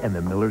Saturday, and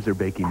the Millers are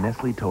baking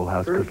Nestle Toll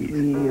House cookies.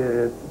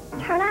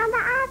 Turn on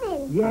the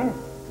oven. Yes.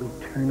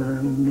 Turn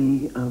on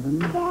the oven.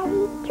 Daddy,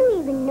 do you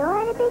even know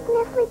how to bake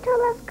Nestle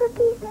Toll House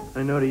cookies?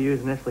 I know to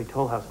use Nestle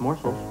Toll House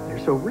morsels.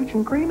 They're so rich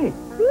and creamy.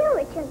 Real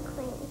rich and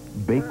creamy.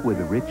 Bake with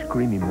rich,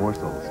 creamy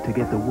morsels to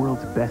get the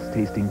world's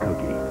best-tasting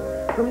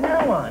cookie. From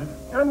now on,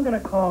 I'm going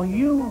to call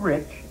you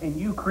Rich and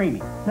you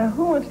Creamy. Now,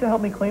 who wants to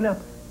help me clean up?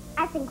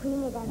 I can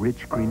clean it up.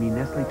 Rich, creamy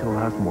Nestle Toll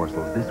House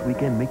morsels. This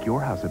weekend, make your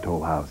house a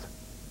Toll House.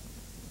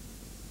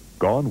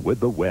 Gone with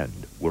the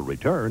Wind will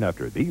return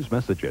after these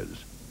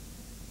messages.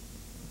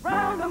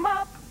 Round them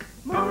up,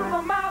 move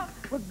them out,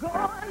 we're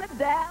going to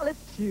Dallas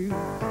shoes.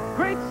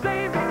 Great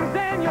savings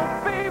and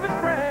your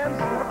favorite brands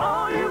for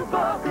all you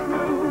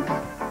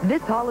buckaroos.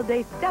 This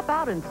holiday, step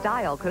out in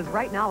style, because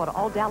right now at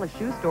all Dallas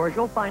shoe stores,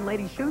 you'll find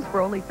ladies' shoes for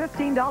only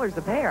 $15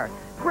 a pair.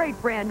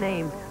 Great brand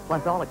names,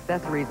 plus all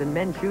accessories and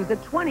men's shoes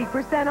at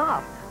 20%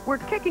 off. We're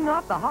kicking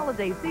off the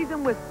holiday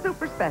season with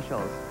super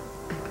specials.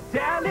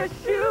 Dallas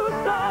Shoe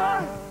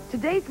Store.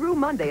 Today through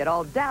Monday at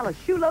all Dallas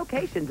shoe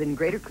locations in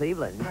Greater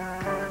Cleveland.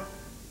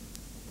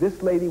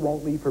 This lady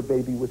won't leave her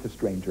baby with a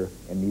stranger,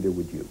 and neither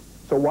would you.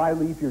 So why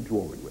leave your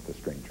jewelry with a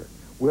stranger?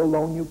 We'll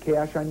loan you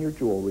cash on your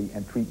jewelry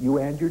and treat you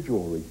and your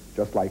jewelry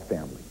just like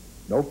family.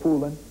 No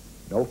fooling,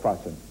 no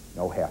fussing,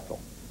 no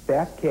hassle.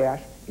 Fast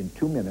cash in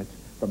 2 minutes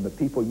from the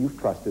people you've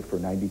trusted for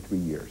 93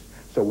 years.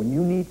 So when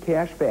you need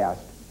cash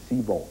fast,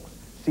 see Volks.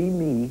 See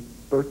me,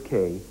 Bert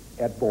K.,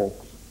 at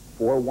Volks,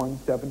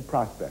 417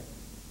 Prospect,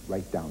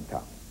 right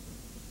downtown.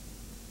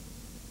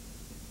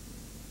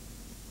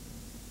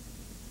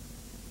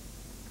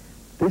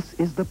 This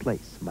is the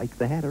place. Mike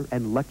the Hatter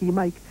and Lucky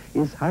Mike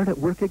is hard at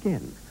work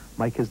again.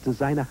 Mike has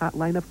designed a hot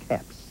line of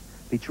caps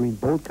featuring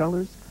bold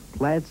colors,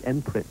 plaids,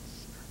 and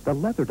prints. The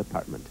leather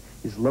department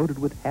is loaded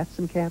with hats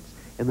and caps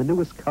in the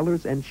newest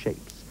colors and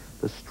shapes.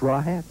 The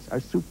straw hats are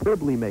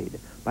superbly made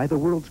by the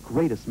world's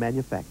greatest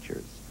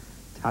manufacturers.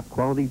 Top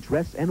quality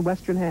dress and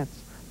western hats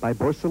by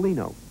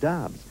Borsellino,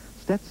 Dobbs,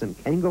 Stetson,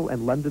 Kangol,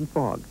 and London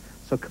Fog.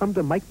 So come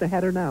to Mike the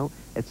Hatter now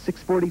at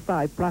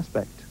 645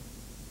 Prospect.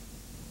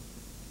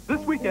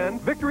 This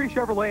weekend, Victory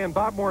Chevrolet and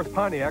Bob Morris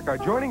Pontiac are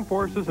joining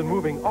forces and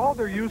moving all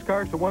their used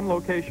cars to one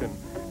location.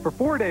 For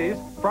 4 days,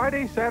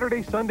 Friday,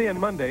 Saturday, Sunday, and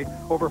Monday,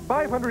 over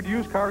 500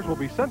 used cars will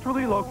be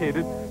centrally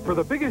located for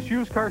the biggest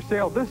used car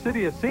sale this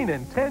city has seen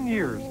in 10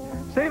 years.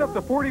 Save up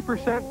to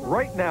 40%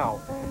 right now.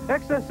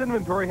 Excess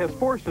inventory has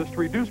forced us to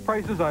reduce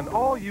prices on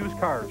all used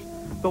cars.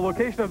 The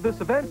location of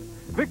this event,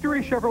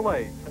 Victory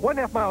Chevrolet,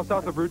 1.5 miles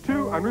south of Route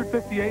 2 on Route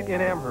 58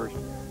 in Amherst.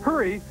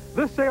 Hurry,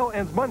 this sale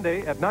ends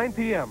Monday at 9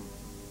 p.m.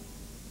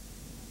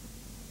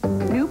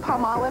 New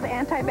Palmolive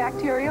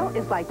Antibacterial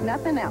is like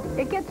nothing else.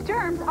 It gets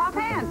germs off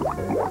hands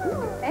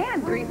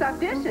and grease off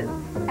dishes.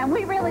 And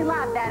we really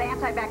love that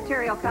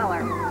antibacterial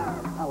color.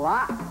 A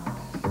lot.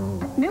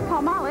 New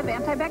Palmolive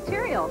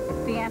Antibacterial,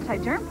 the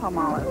anti-germ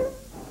Palmolive.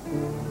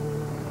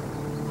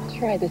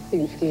 Try the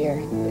soup, dear.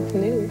 It's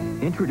new.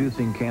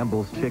 Introducing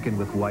Campbell's chicken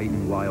with white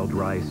and wild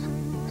rice.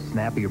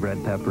 Snappy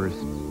red peppers,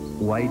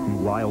 white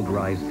and wild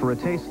rice for a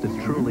taste that's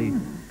truly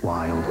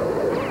wild.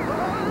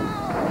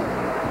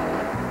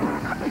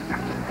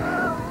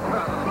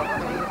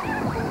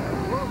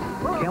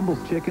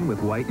 Campbell's chicken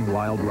with white and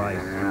wild rice.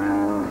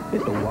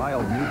 It's a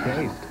wild new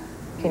taste.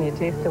 Can you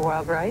taste the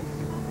wild rice?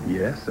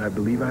 Yes, I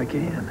believe I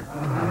can.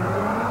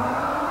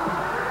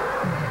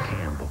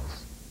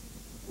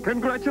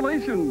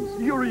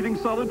 Congratulations! You're eating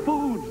solid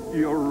foods.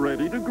 You're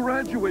ready to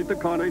graduate the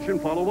Carnation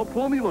Follow-Up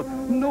Formula.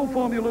 No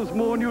formula is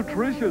more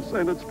nutritious,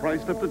 and it's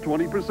priced up to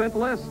 20%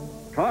 less.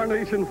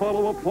 Carnation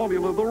Follow-Up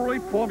Formula, the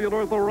right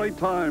formula at the right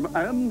time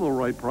and the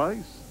right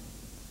price.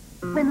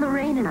 When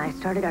Lorraine and I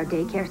started our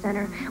daycare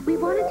center, we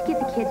wanted to give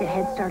the kids a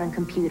head start on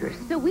computers.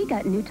 So we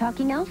got new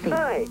Talking Alfie.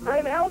 Hi,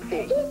 I'm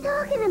Alfie. He's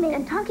talking to me.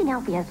 And Talking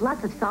Alfie has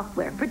lots of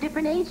software for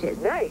different ages.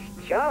 Nice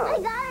job.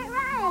 I got it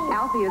right.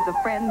 Alfie is a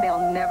friend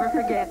they'll never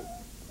forget.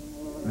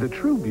 The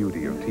true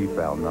beauty of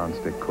Tefal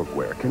nonstick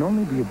cookware can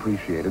only be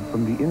appreciated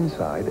from the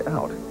inside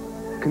out.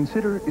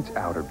 Consider its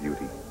outer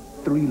beauty.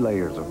 3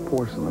 layers of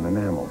porcelain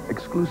enamel,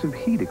 exclusive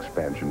heat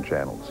expansion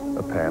channels,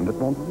 a pan that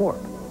won't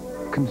warp.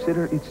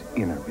 Consider its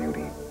inner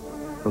beauty.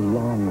 The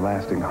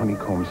long-lasting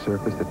honeycomb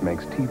surface that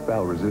makes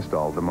Tefal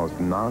Resistol the most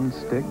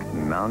non-stick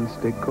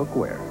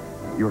cookware.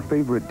 Your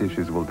favorite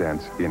dishes will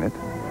dance in it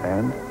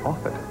and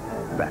off it.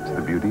 That's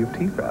the beauty of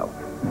Tefal.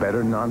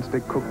 Better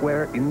non-stick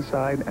cookware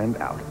inside and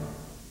out.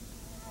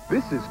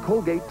 This is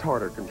Colgate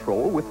Tartar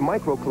Control with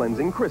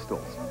micro-cleansing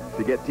crystals.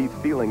 To get teeth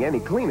feeling any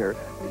cleaner,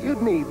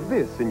 you'd need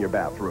this in your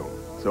bathroom.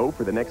 So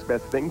for the next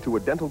best thing to a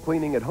dental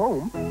cleaning at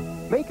home,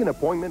 make an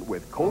appointment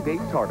with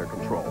Colgate Tartar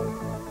Control.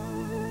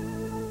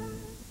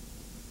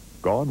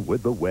 Gone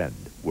with the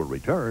Wind will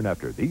return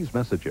after these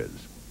messages.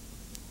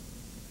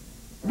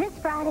 This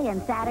Friday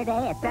and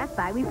Saturday at Best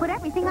Buy, we put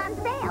everything on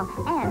sale.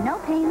 And no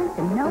payments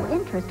and no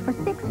interest for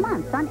 6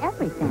 months on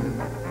everything.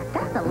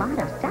 That's a lot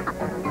of stuff.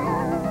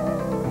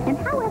 And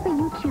however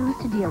you choose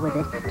to deal with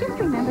it, just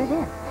remember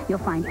this. You'll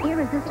find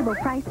irresistible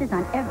prices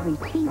on every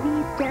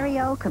TV,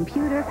 stereo,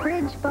 computer,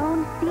 fridge,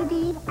 phone,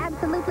 CD,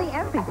 absolutely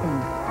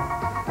everything.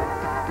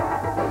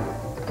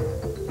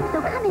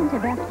 So come into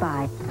Best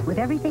Buy. With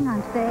everything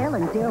on sale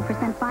and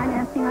 0%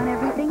 financing on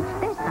everything,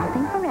 there's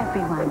something for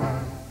everyone.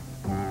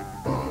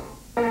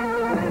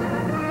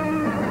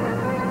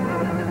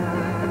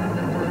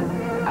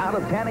 Out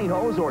of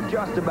pantyhose or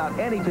just about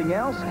anything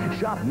else?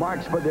 Shop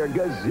Marks for their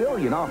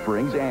gazillion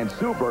offerings and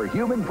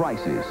superhuman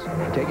prices.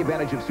 Take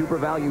advantage of super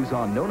values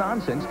on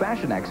no-nonsense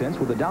fashion accents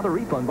with $1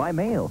 refund by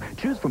mail.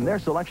 Choose from their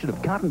selection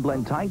of cotton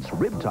blend tights,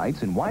 rib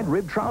tights, and wide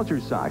rib trouser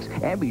socks.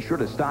 And be sure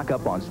to stock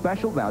up on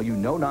special value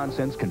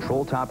no-nonsense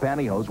control top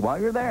pantyhose while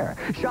you're there.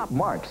 Shop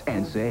Marks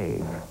and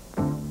save.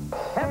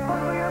 Have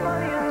fun with your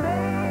money and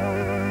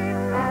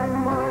save at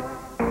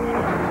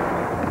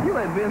Marks. You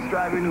let Vince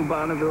drive your new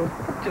Bonneville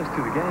just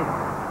to the game.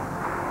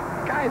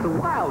 Guy's a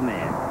wild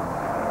man.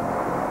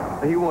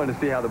 He wanted to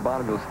see how the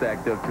Bonneville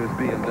stacked up to his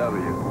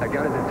BMW. I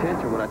got his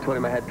attention when I told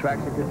him I had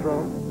traction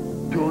control,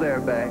 dual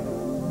airbag,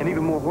 and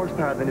even more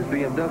horsepower than his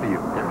BMW,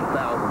 and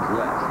thousands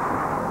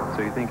less.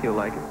 So you think he'll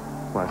like it?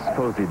 Well, I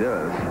suppose he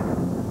does.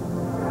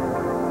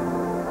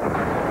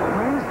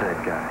 Where is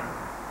that guy?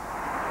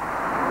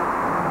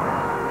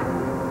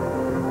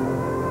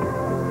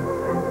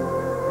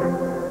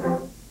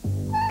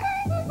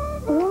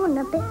 Oh,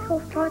 Nabisco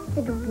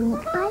frosted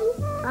wheat bites?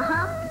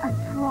 Uh-huh. A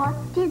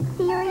frosted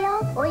cereal?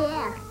 Oh,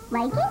 yeah.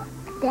 Like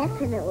it?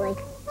 Definitely.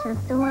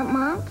 Just don't let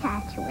Mom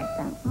catch you with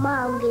them.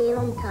 Mom gave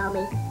them to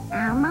me.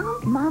 Our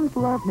Mom? Moms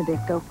love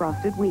Nabisco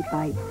frosted wheat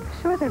bites.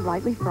 Sure, they're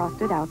lightly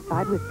frosted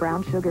outside with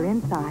brown sugar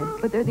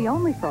inside, but they're the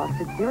only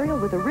frosted cereal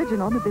with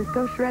original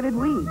Nabisco shredded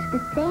wheat.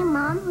 The same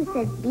Mom who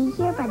says be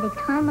here by the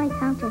time I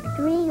count to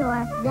 3,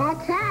 or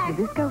that's her.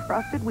 Nabisco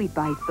frosted wheat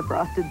bites, the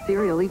frosted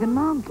cereal even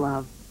moms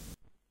love.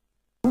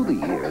 Through the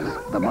years,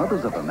 the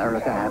mothers of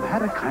America have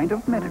had a kind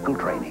of medical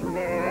training.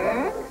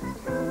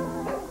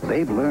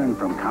 They've learned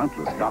from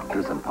countless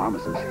doctors and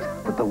pharmacists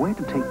that the way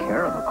to take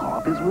care of a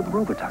cough is with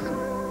Robitussin.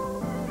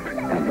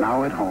 And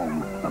now at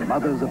home, the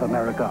mothers of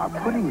America are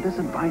putting this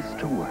advice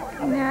to work.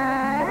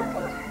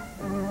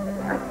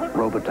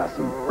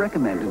 Robitussin,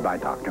 recommended by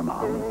Dr.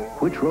 Mom.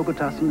 Which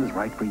Robitussin is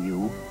right for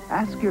you?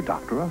 Ask your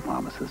doctor or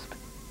pharmacist.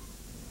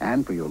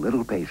 And for your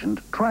little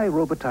patient, try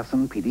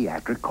Robitussin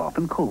Pediatric Cough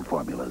and Cold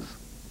Formulas.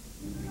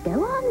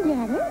 Go on,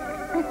 Derek.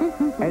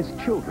 As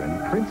children,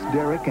 Prince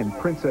Derek and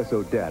Princess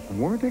Odette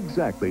weren't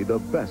exactly the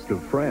best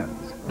of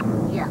friends.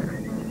 Yeah.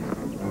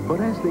 But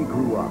as they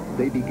grew up,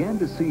 they began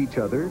to see each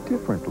other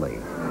differently.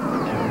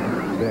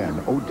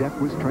 Then Odette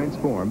was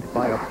transformed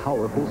by a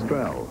powerful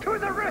Strel. To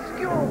the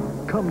rescue!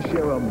 Come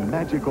share a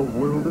magical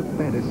world of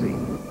fantasy,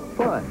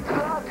 fun,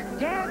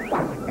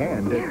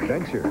 and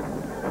adventure.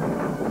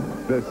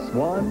 The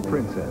Swan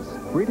Princess,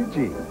 rated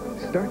G,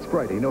 starts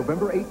Friday,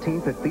 November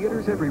 18th at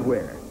theaters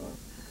everywhere.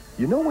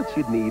 You know what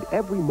you'd need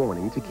every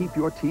morning to keep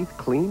your teeth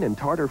clean and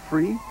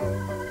tartar-free?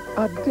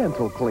 A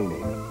dental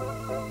cleaning.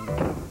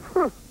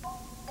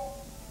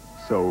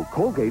 So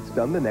Colgate's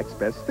done the next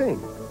best thing.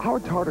 Our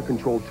Tartar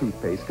Control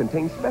toothpaste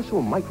contains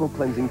special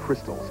micro-cleansing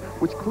crystals,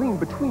 which clean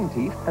between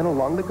teeth and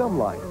along the gum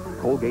line.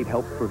 Colgate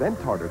helps prevent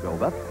tartar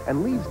buildup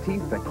and leaves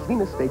teeth the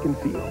cleanest they can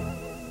feel,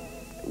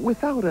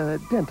 without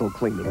a dental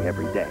cleaning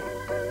every day.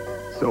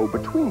 So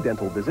between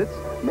dental visits,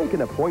 make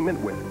an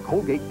appointment with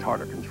Colgate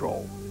Tartar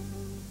Control.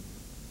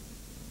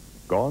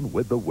 Gone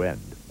with the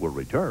Wind will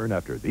return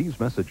after these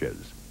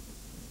messages.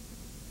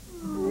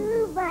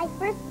 Ooh, my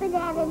first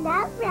banana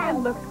nut right. It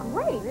looks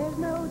great. There's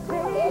no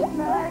taste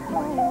like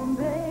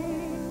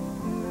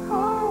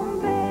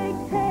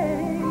home-baked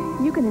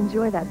taste. You can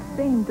enjoy that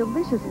same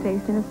delicious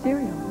taste in a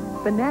cereal.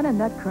 Banana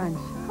Nut Crunch.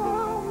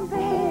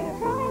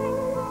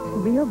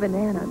 Real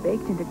banana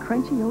baked into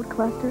crunchy oat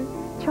clusters,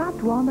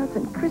 chopped walnuts,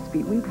 and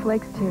crispy wheat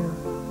flakes, too.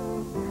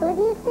 Who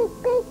do you think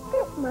baked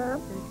it,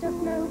 Mom? There's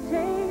just no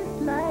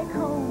taste like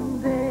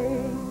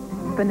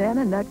home-baked.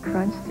 Banana Nut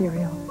Crunch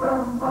cereal.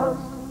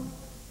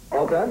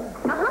 All done?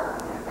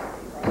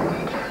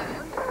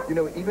 You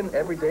know, even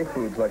everyday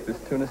foods like this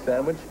tuna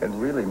sandwich can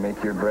really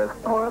make your breath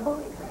Horrible?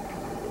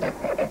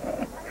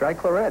 Try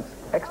Clorets,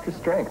 extra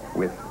strength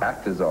with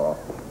Actazol.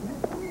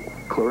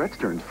 Clorets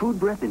turns food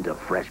breath into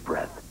fresh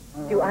breath.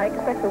 Do I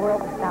expect the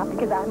world to stop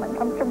because I'm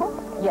uncomfortable?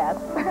 Yes,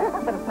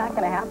 but it's not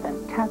going to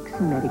happen. Tux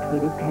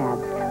medicated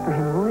pads for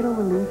hemorrhoidal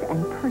relief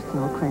and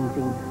personal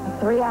cleansing. A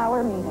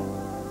 3-hour meeting.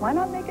 Why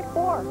not make it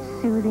 4?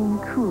 Soothing,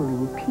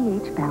 cooling,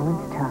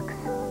 pH-balanced Tux.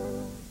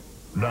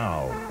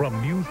 Now,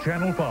 from News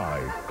Channel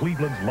 5,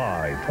 Cleveland's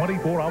live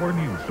 24-hour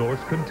news source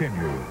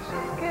continues.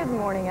 Good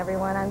morning,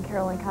 everyone. I'm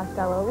Carolyn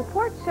Costello.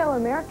 Reports show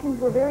Americans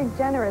were very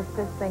generous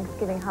this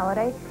Thanksgiving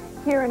holiday.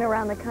 Here and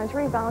around the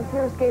country,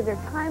 volunteers gave their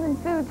time and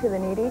food to the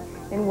needy.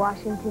 In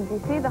Washington,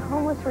 D.C., the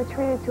homeless were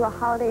treated to a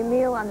holiday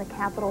meal on the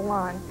Capitol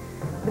lawn.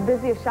 The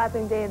busiest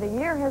shopping day of the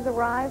year has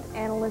arrived.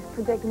 Analysts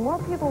predict more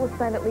people will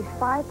spend at least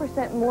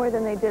 5% more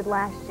than they did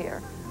last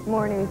year.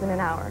 More news in an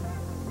hour.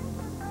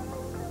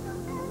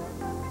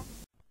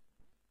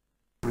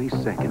 Every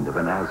second of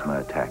an asthma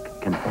attack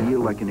can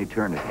feel like an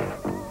eternity.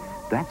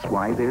 That's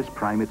why there's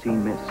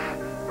Primatene Mist.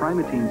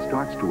 Primatene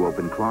starts to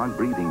open clogged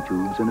breathing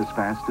tubes in as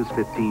fast as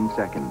 15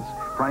 seconds.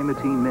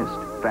 Primatene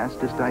Mist,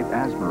 fastest type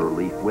asthma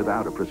relief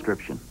without a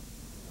prescription.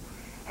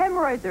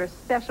 Hemorrhoids are a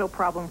special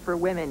problem for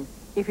women.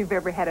 If you've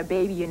ever had a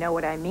baby, you know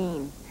what I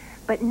mean.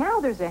 But now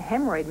there's a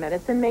hemorrhoid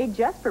medicine made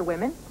just for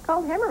women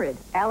called Hemorid.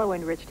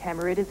 Aloe-enriched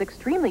Hemorid is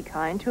extremely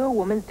kind to a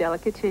woman's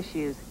delicate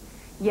tissues.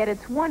 Yet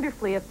it's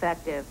wonderfully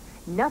effective.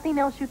 Nothing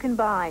else you can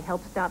buy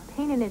helps stop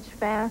pain and itch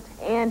fast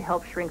and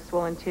helps shrink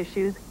swollen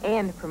tissues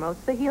and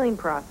promotes the healing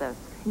process.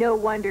 No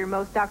wonder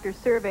most doctors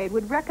surveyed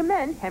would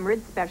recommend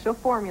Hemorid's special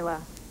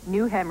formula.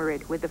 New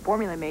Hemorid with the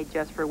formula made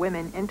just for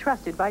women and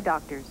trusted by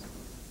doctors.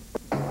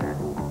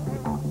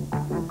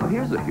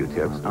 Here's a few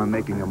tips on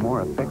making a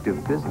more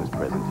effective business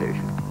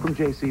presentation from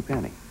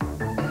JCPenney.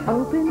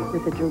 Open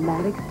with a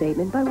dramatic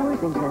statement by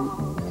Worthington.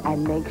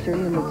 And make sure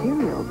your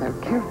materials are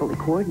carefully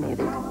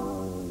coordinated.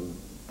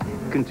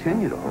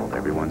 Continue to hold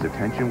everyone's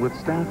attention with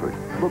Stafford.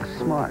 Looks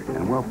smart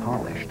and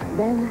well-polished.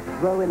 Then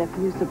throw in a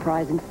few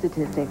surprising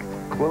statistics.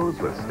 Close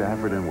with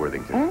Stafford and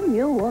Worthington. And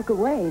you'll walk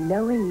away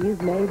knowing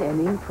you've made an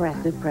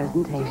impressive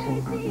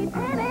presentation.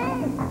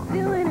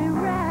 Doing it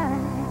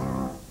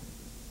right.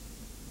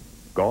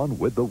 Gone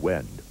with the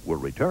Wind will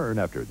return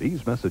after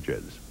these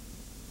messages.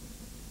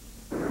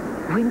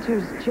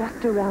 Winter's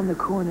just around the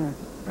corner,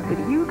 but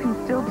you can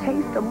still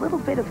taste a little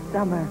bit of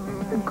summer.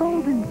 The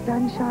golden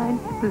sunshine,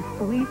 the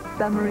sweet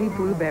summery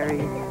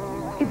blueberries.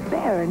 It's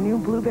there, a new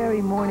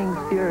blueberry morning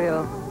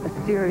cereal. A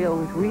cereal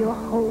with real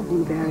whole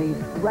blueberries,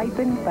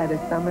 ripened by the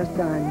summer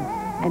sun.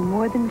 And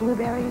more than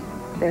blueberries,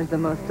 there's the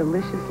most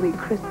deliciously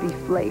crispy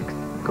flakes,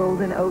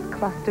 golden oat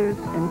clusters,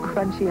 and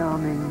crunchy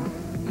almonds.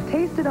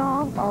 Taste it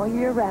all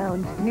year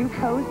round. New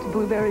Post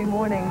Blueberry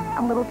Morning.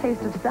 A little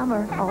taste of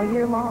summer all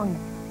year long.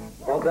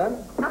 All done?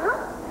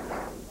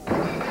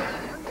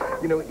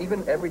 You know,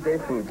 even everyday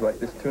foods like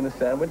this tuna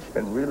sandwich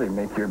can really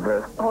make your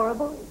breath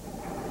Horrible?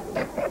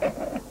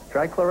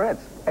 Try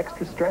Clorets,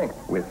 extra strength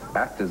with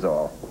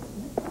Actazol.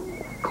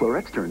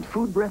 Clorets turns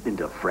food breath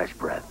into fresh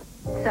breath.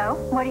 So,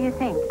 what do you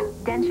think?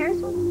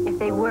 Dentures? If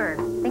they were,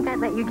 think I'd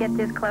let you get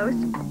this close?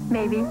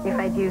 Maybe if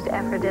I'd used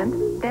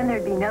Effrident, then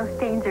there'd be no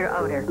stains or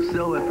odor.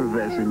 So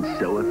effervescent,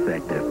 so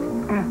effective.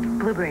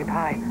 Blueberry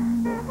pie.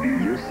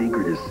 Your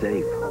secret is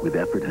safe with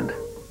Effrident.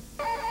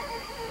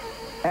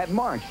 At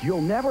March,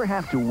 you'll never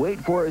have to wait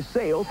for a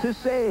sale to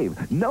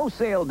save. No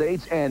sale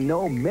dates and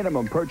no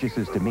minimum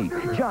purchases to meet.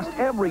 Just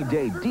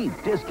everyday deep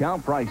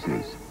discount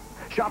prices.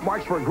 Shop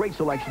March for a great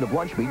selection of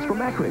lunch meats from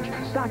Eckrich.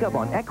 Stock up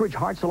on Eckrich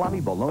hard salami,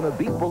 bologna,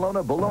 beef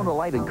bologna, bologna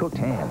light, and cooked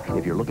ham.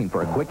 If you're looking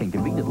for a quick and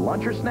convenient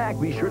lunch or snack,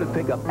 be sure to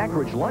pick up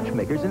Eckrich lunch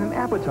makers in an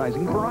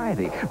appetizing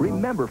variety.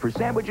 Remember, for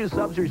sandwiches,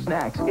 subs, or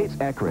snacks, it's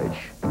Eckrich.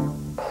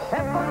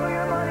 Have fun with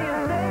your money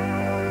and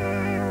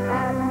save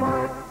at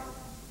March.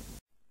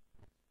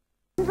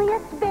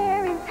 Friendliest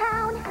bear in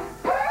town.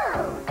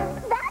 Pooh!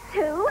 That's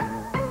who.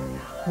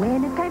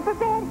 When it's time for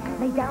bed,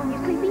 lay down your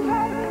sleepy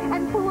head,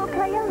 and Pooh will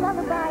play a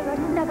lullaby or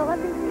snuggle up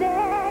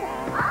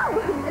instead.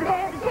 Oh, the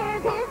bear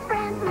shares his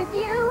friends with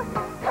you.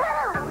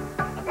 Pooh!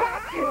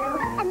 That's true.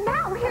 And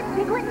now here's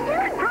Piglet too.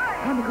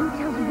 And who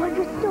tells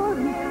wonder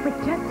stories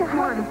with just a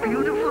hug? What a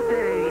beautiful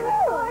day.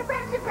 For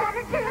friendships that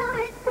are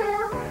true, it's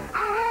Pooh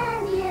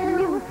and you.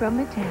 New from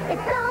the town.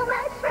 It's so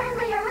much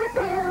friendlier with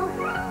Pooh.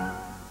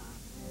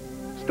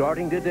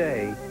 Starting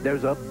today,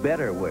 there's a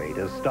better way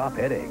to stop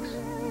headaches.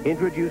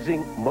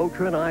 Introducing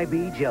Motrin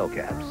IB gel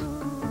caps.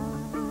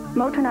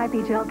 Motrin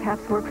IB gel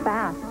caps work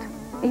fast,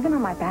 even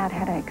on my bad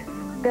headaches.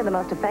 They're the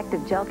most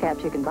effective gel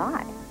caps you can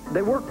buy.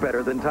 They work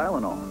better than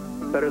Tylenol.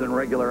 Better than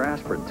regular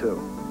aspirin, too.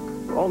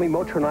 Only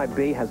Motrin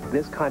IB has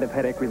this kind of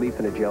headache relief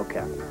in a gel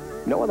cap.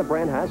 No other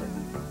brand has it.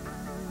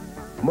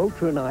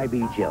 Motrin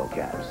IB gel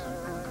caps.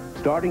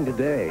 Starting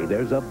today,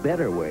 there's a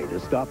better way to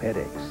stop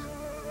headaches.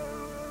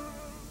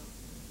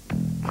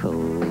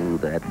 Oh,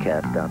 that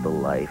cat got the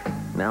life.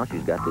 Now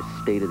she's got this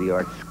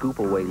state-of-the-art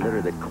scoop-away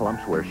litter that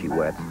clumps where she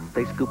wets.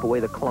 They scoop away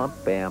the clump,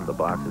 bam, the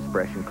box is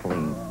fresh and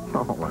clean.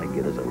 All I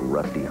get is a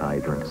rusty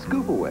hydrant.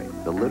 Scoop Away,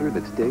 the litter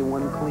that's day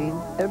one clean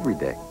every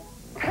day.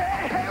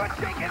 Hey, we're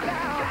shaking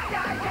now.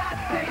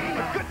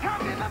 Good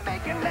times in the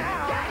making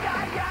now.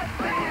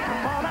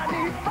 Come on, I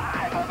need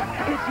 5 of a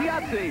kind. It's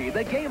Yahtzee,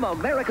 the game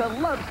America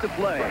loves to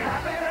play. We're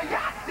having a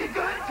Yahtzee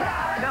good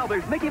time. Now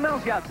there's Mickey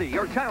Mouse Yahtzee,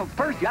 your child's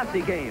first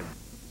Yahtzee game.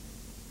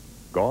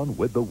 Gone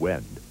with the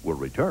Wind will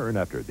return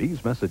after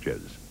these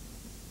messages.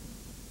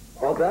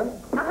 All done?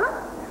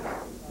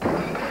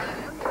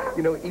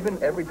 You know, even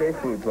everyday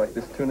foods like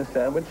this tuna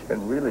sandwich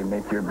can really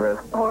make your breath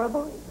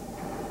Horrible?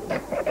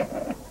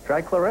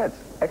 Try Clorets,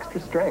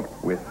 extra strength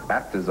with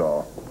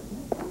Actazol.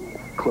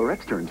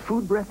 Clorets turns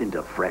food breath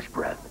into fresh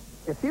breath.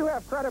 If you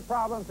have credit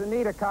problems and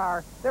need a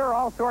car, there are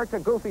all sorts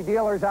of goofy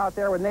dealers out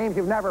there with names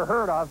you've never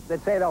heard of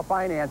that say they'll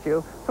finance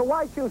you. So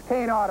why choose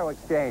Kane Auto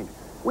Exchange?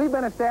 We've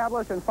been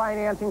established in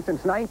financing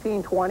since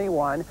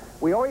 1921.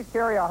 We always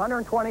carry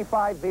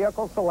 125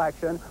 vehicle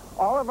selection.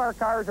 All of our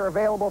cars are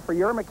available for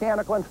your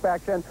mechanical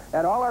inspection,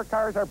 and all our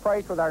cars are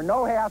priced with our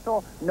no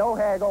hassle, no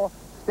haggle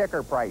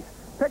sticker price.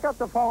 Pick up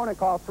the phone and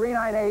call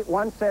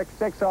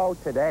 398-1660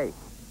 today.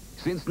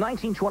 Since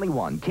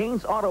 1921,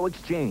 Kane's Auto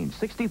Exchange,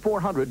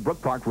 6400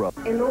 Brook Park Road.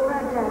 Elora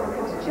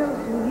Adams has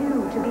chosen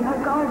you to be her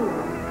guardian.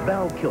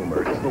 Val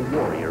Kilmer is the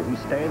warrior who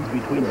stands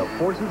between the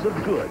forces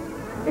of good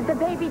If the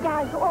baby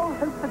dies, all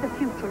hope for the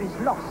future is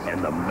lost.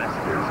 and the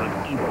masters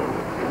of evil.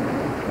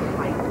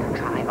 Find the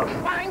child.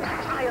 Find the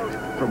child.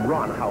 From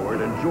Ron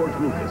Howard and George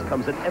Lucas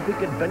comes an epic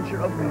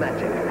adventure of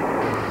magic,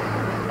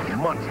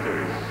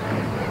 monsters,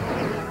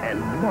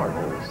 and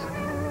marvels.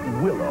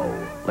 Willow.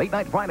 Late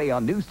night Friday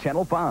on News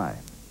Channel 5.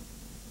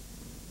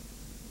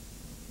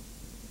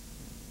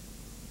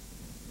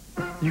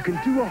 You can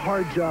do a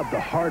hard job the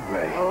hard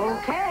way.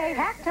 Okay,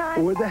 hack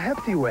time. Or the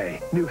hefty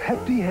way. New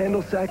Hefty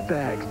Handle Sack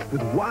bags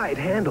with wide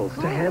handles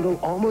to handle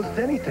almost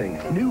anything.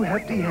 New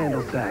Hefty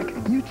Handle Sack.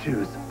 You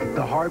choose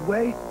the hard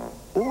way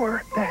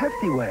or the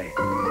hefty way.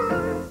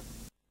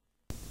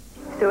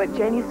 So at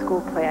Jenny's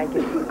school play, I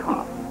get this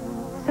cough.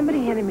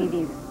 Somebody handed me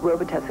these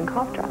Robitussin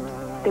cough drops.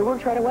 They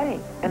worked right away,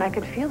 and I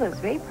could feel those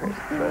vapors.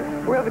 But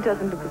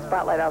Robitussin took the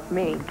spotlight off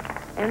me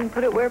and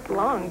put it where it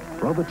belonged.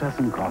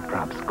 Robitussin cough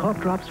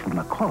drops from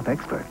the cough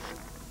experts.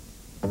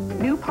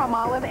 New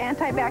Palmolive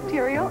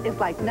Antibacterial is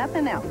like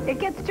nothing else. It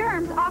gets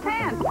germs off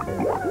hands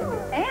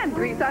and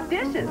grease off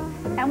dishes.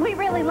 And we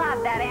really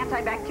love that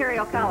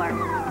antibacterial color.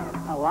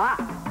 A lot.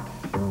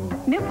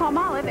 New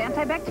Palmolive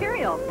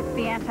Antibacterial,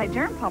 the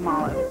anti-germ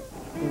Palmolive.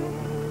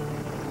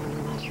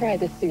 Try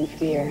the soup,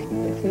 dear.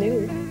 It's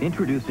new.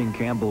 Introducing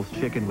Campbell's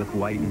chicken with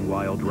white and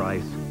wild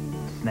rice.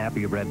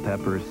 Snappy red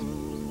peppers,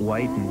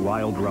 white and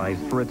wild rice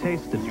for a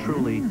taste that's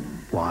truly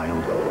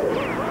wild.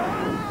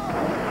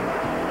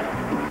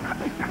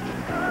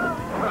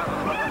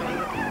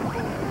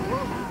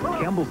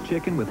 Campbell's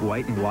chicken with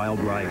white and wild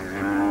rice.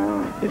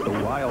 It's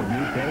a wild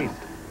new taste.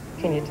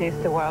 Can you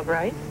taste the wild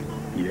rice?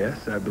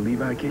 Yes, I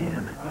believe I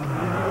can.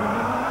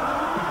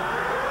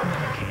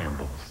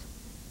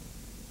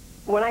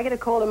 When I get a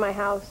cold in my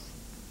house,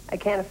 I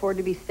can't afford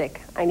to be sick.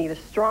 I need a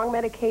strong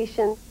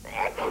medication.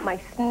 My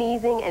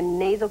sneezing and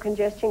nasal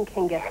congestion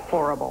can get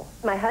horrible.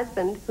 My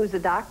husband, who's a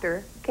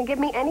doctor, can give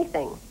me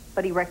anything,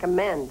 but he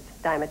recommends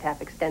Dimetap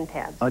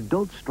Extentabs.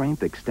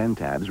 Adult-strength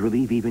Extentabs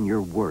relieve even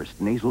your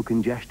worst nasal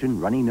congestion,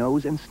 runny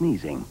nose, and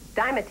sneezing.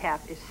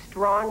 Dimetap is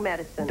strong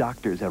medicine.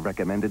 Doctors have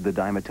recommended the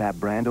Dimetap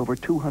brand over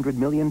 200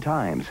 million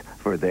times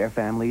for their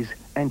families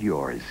and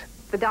yours.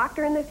 The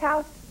doctor in this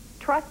house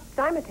trusts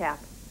Dimetap.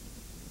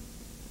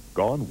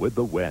 Gone with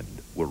the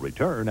Wind will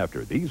return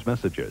after these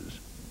messages.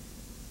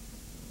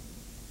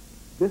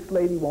 This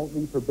lady won't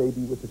leave her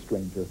baby with a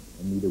stranger,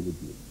 and neither would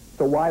you.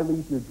 So why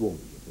leave your jewelry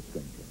with a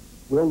stranger?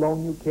 We'll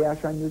loan you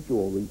cash on your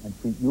jewelry and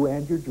treat you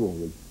and your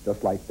jewelry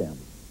just like family.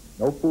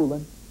 No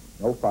fooling,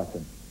 no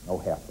fussing, no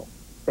hassle.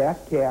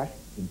 Fast cash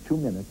in 2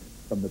 minutes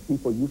from the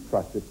people you've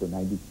trusted for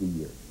 93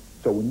 years.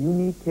 So when you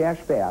need cash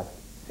fast,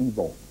 see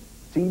Volt.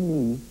 See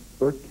me,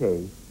 Bert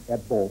K,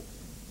 at Volt,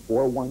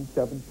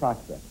 417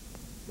 Prospect,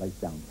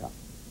 right downtown.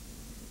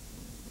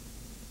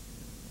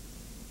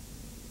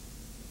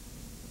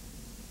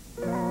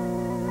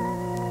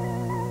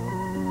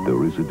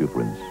 is a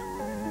difference.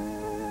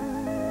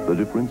 The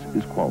difference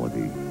is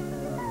quality.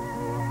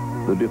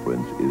 The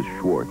difference is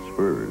Schwartz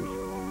furs.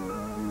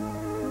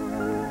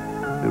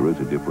 There is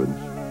a difference.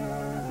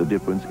 The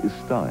difference is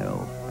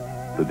style.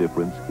 The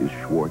difference is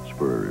Schwartz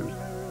furs.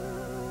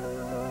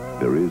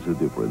 There is a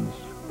difference.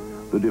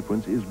 The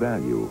difference is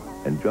value.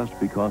 And just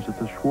because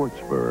it's a Schwartz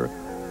fur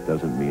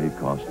doesn't mean it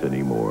costs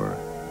any more.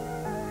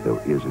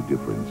 There is a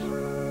difference.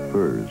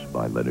 Furs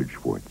by Leonard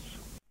Schwartz.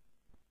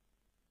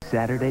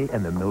 Saturday,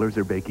 and the Millers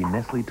are baking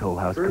Nestle Toll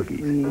House cookies.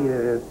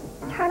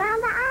 Turn on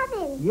the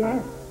oven.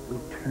 Yes, we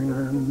turn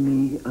on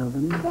the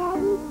oven.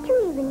 Daddy, do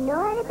you even know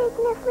how to bake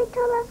Nestle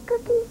Toll House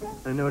cookies?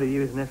 I know to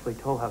use Nestle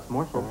Toll House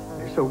morsels.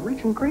 They're so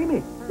rich and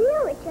creamy.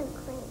 Real rich and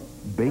creamy.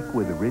 Bake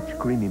with rich,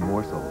 creamy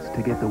morsels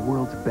to get the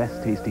world's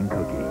best-tasting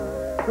cookie.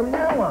 From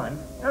now on,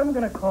 I'm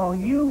going to call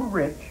you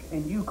Rich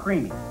and you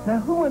Creamy. Now,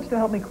 who wants to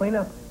help me clean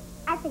up?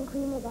 I can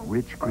clean it up.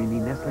 Rich, creamy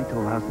Nestle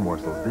Toll House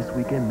morsels. This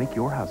weekend, make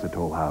your house a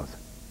Toll House.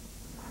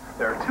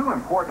 There are two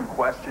important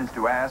questions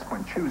to ask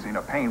when choosing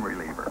a pain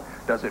reliever.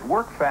 Does it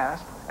work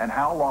fast, and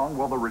how long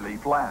will the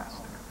relief last?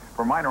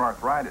 For minor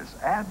arthritis,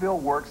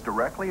 Advil works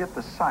directly at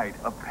the site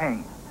of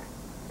pain.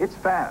 It's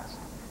fast,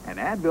 and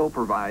Advil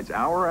provides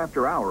hour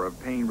after hour of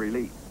pain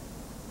relief.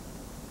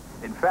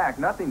 In fact,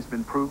 nothing's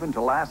been proven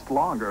to last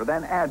longer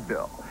than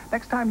Advil.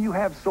 Next time you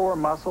have sore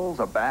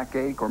muscles, a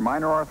backache, or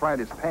minor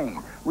arthritis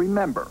pain,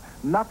 remember,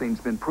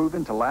 nothing's been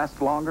proven to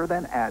last longer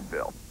than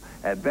Advil.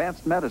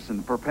 Advanced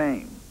medicine for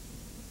pain.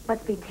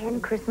 Must be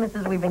 10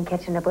 Christmases we've been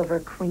catching up over a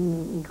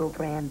creamy Eagle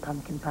brand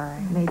pumpkin pie.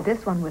 Made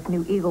this one with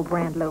new Eagle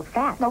brand low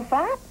fat. Low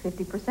fat?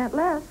 50%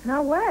 less.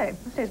 No way.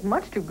 This tastes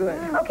much too good.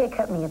 Okay,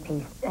 cut me a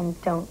piece, and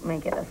don't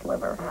make it a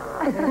sliver.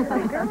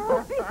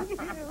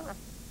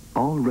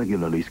 All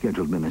regularly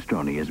scheduled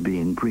minestrone is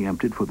being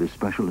preempted for this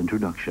special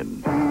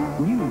introduction.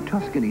 New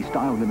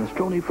Tuscany-style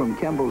minestrone from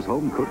Campbell's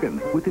Home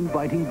Cooking with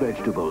inviting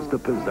vegetables, the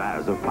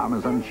pizzazz of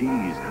Parmesan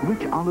cheese,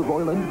 rich olive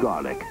oil and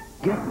garlic.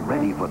 Get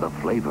ready for the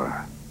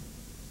flavor.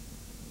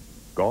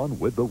 Gone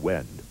with the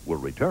Wind will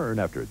return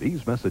after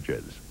these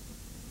messages.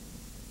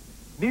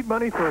 Need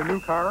money for a new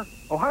car?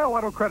 Ohio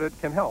Auto Credit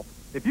can help.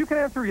 If you can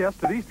answer yes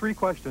to these 3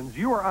 questions,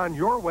 you are on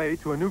your way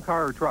to a new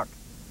car or truck.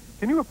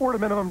 Can you afford a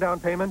minimum down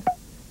payment?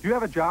 Do you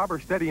have a job or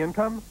steady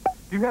income?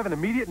 Do you have an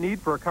immediate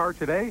need for a car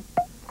today?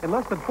 In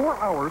less than 4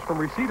 hours from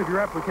receipt of your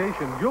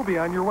application, you'll be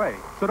on your way.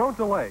 So don't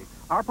delay.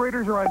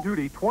 Operators are on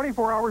duty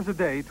 24 hours a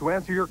day to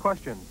answer your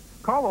questions.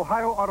 Call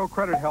Ohio Auto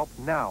Credit Help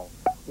now.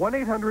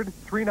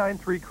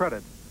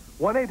 1-800-393-CREDIT.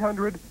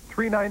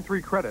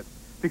 1-800-393-CREDIT.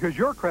 Because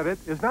your credit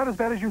is not as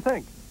bad as you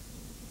think.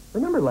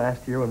 Remember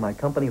last year when my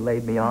company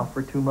laid me off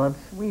for 2 months?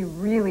 We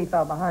really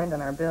fell behind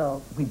on our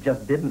bills. We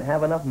just didn't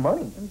have enough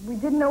money. We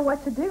didn't know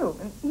what to do.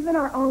 And even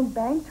our own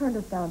bank turned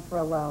us down for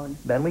a loan.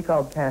 Then we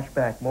called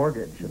Cashback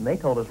Mortgage, and they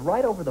told us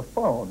right over the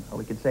phone how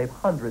we could save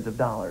hundreds of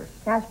dollars.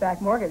 Cashback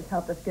Mortgage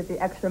helped us get the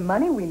extra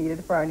money we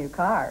needed for our new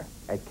car.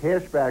 At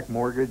Cashback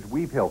Mortgage,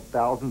 we've helped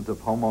thousands of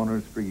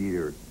homeowners for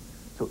years.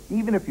 So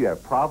even if you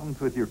have problems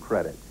with your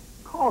credit,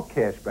 call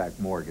Cashback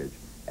Mortgage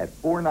at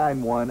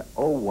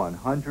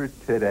 491-0100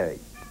 today.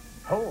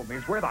 Home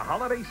is where the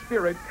holiday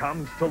spirit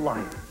comes to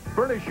life.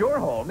 Furnish your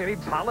home in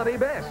its holiday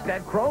best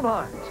at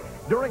Kronheim's.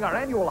 During our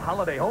annual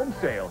holiday home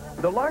sale,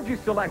 the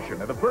largest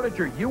selection of the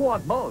furniture you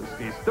want most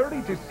is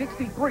 30 to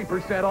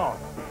 63% off.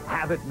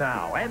 Have it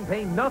now and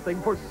pay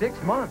nothing for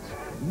 6 months.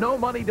 No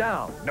money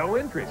down, no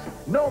interest,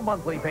 no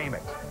monthly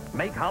payments.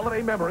 Make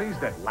holiday memories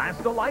that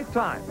last a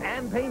lifetime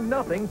and pay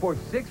nothing for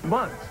 6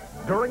 months.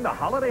 During the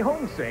holiday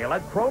home sale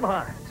at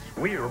Kronheim's,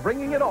 we're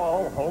bringing it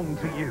all home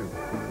to you.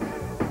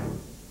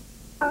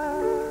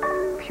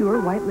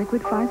 Pure white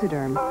liquid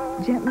Physoderm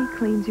gently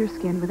cleans your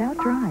skin without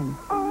drying.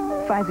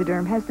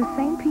 Physoderm has the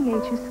same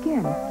pH as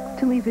skin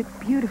to leave it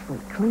beautifully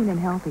clean and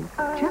healthy,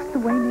 just the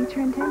way nature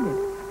intended.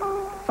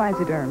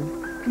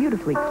 Physoderm,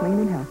 beautifully clean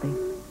and healthy.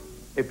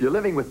 If you're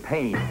living with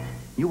pain,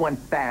 you want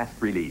fast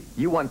relief.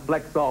 You want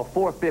Flexol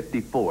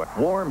 454.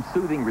 Warm,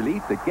 soothing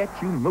relief that gets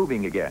you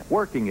moving again,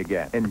 working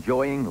again,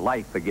 enjoying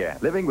life again.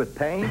 Living with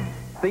pain?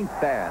 Think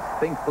fast.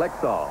 Think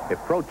Flexol. If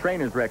pro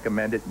trainers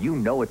recommend it, you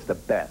know it's the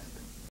best.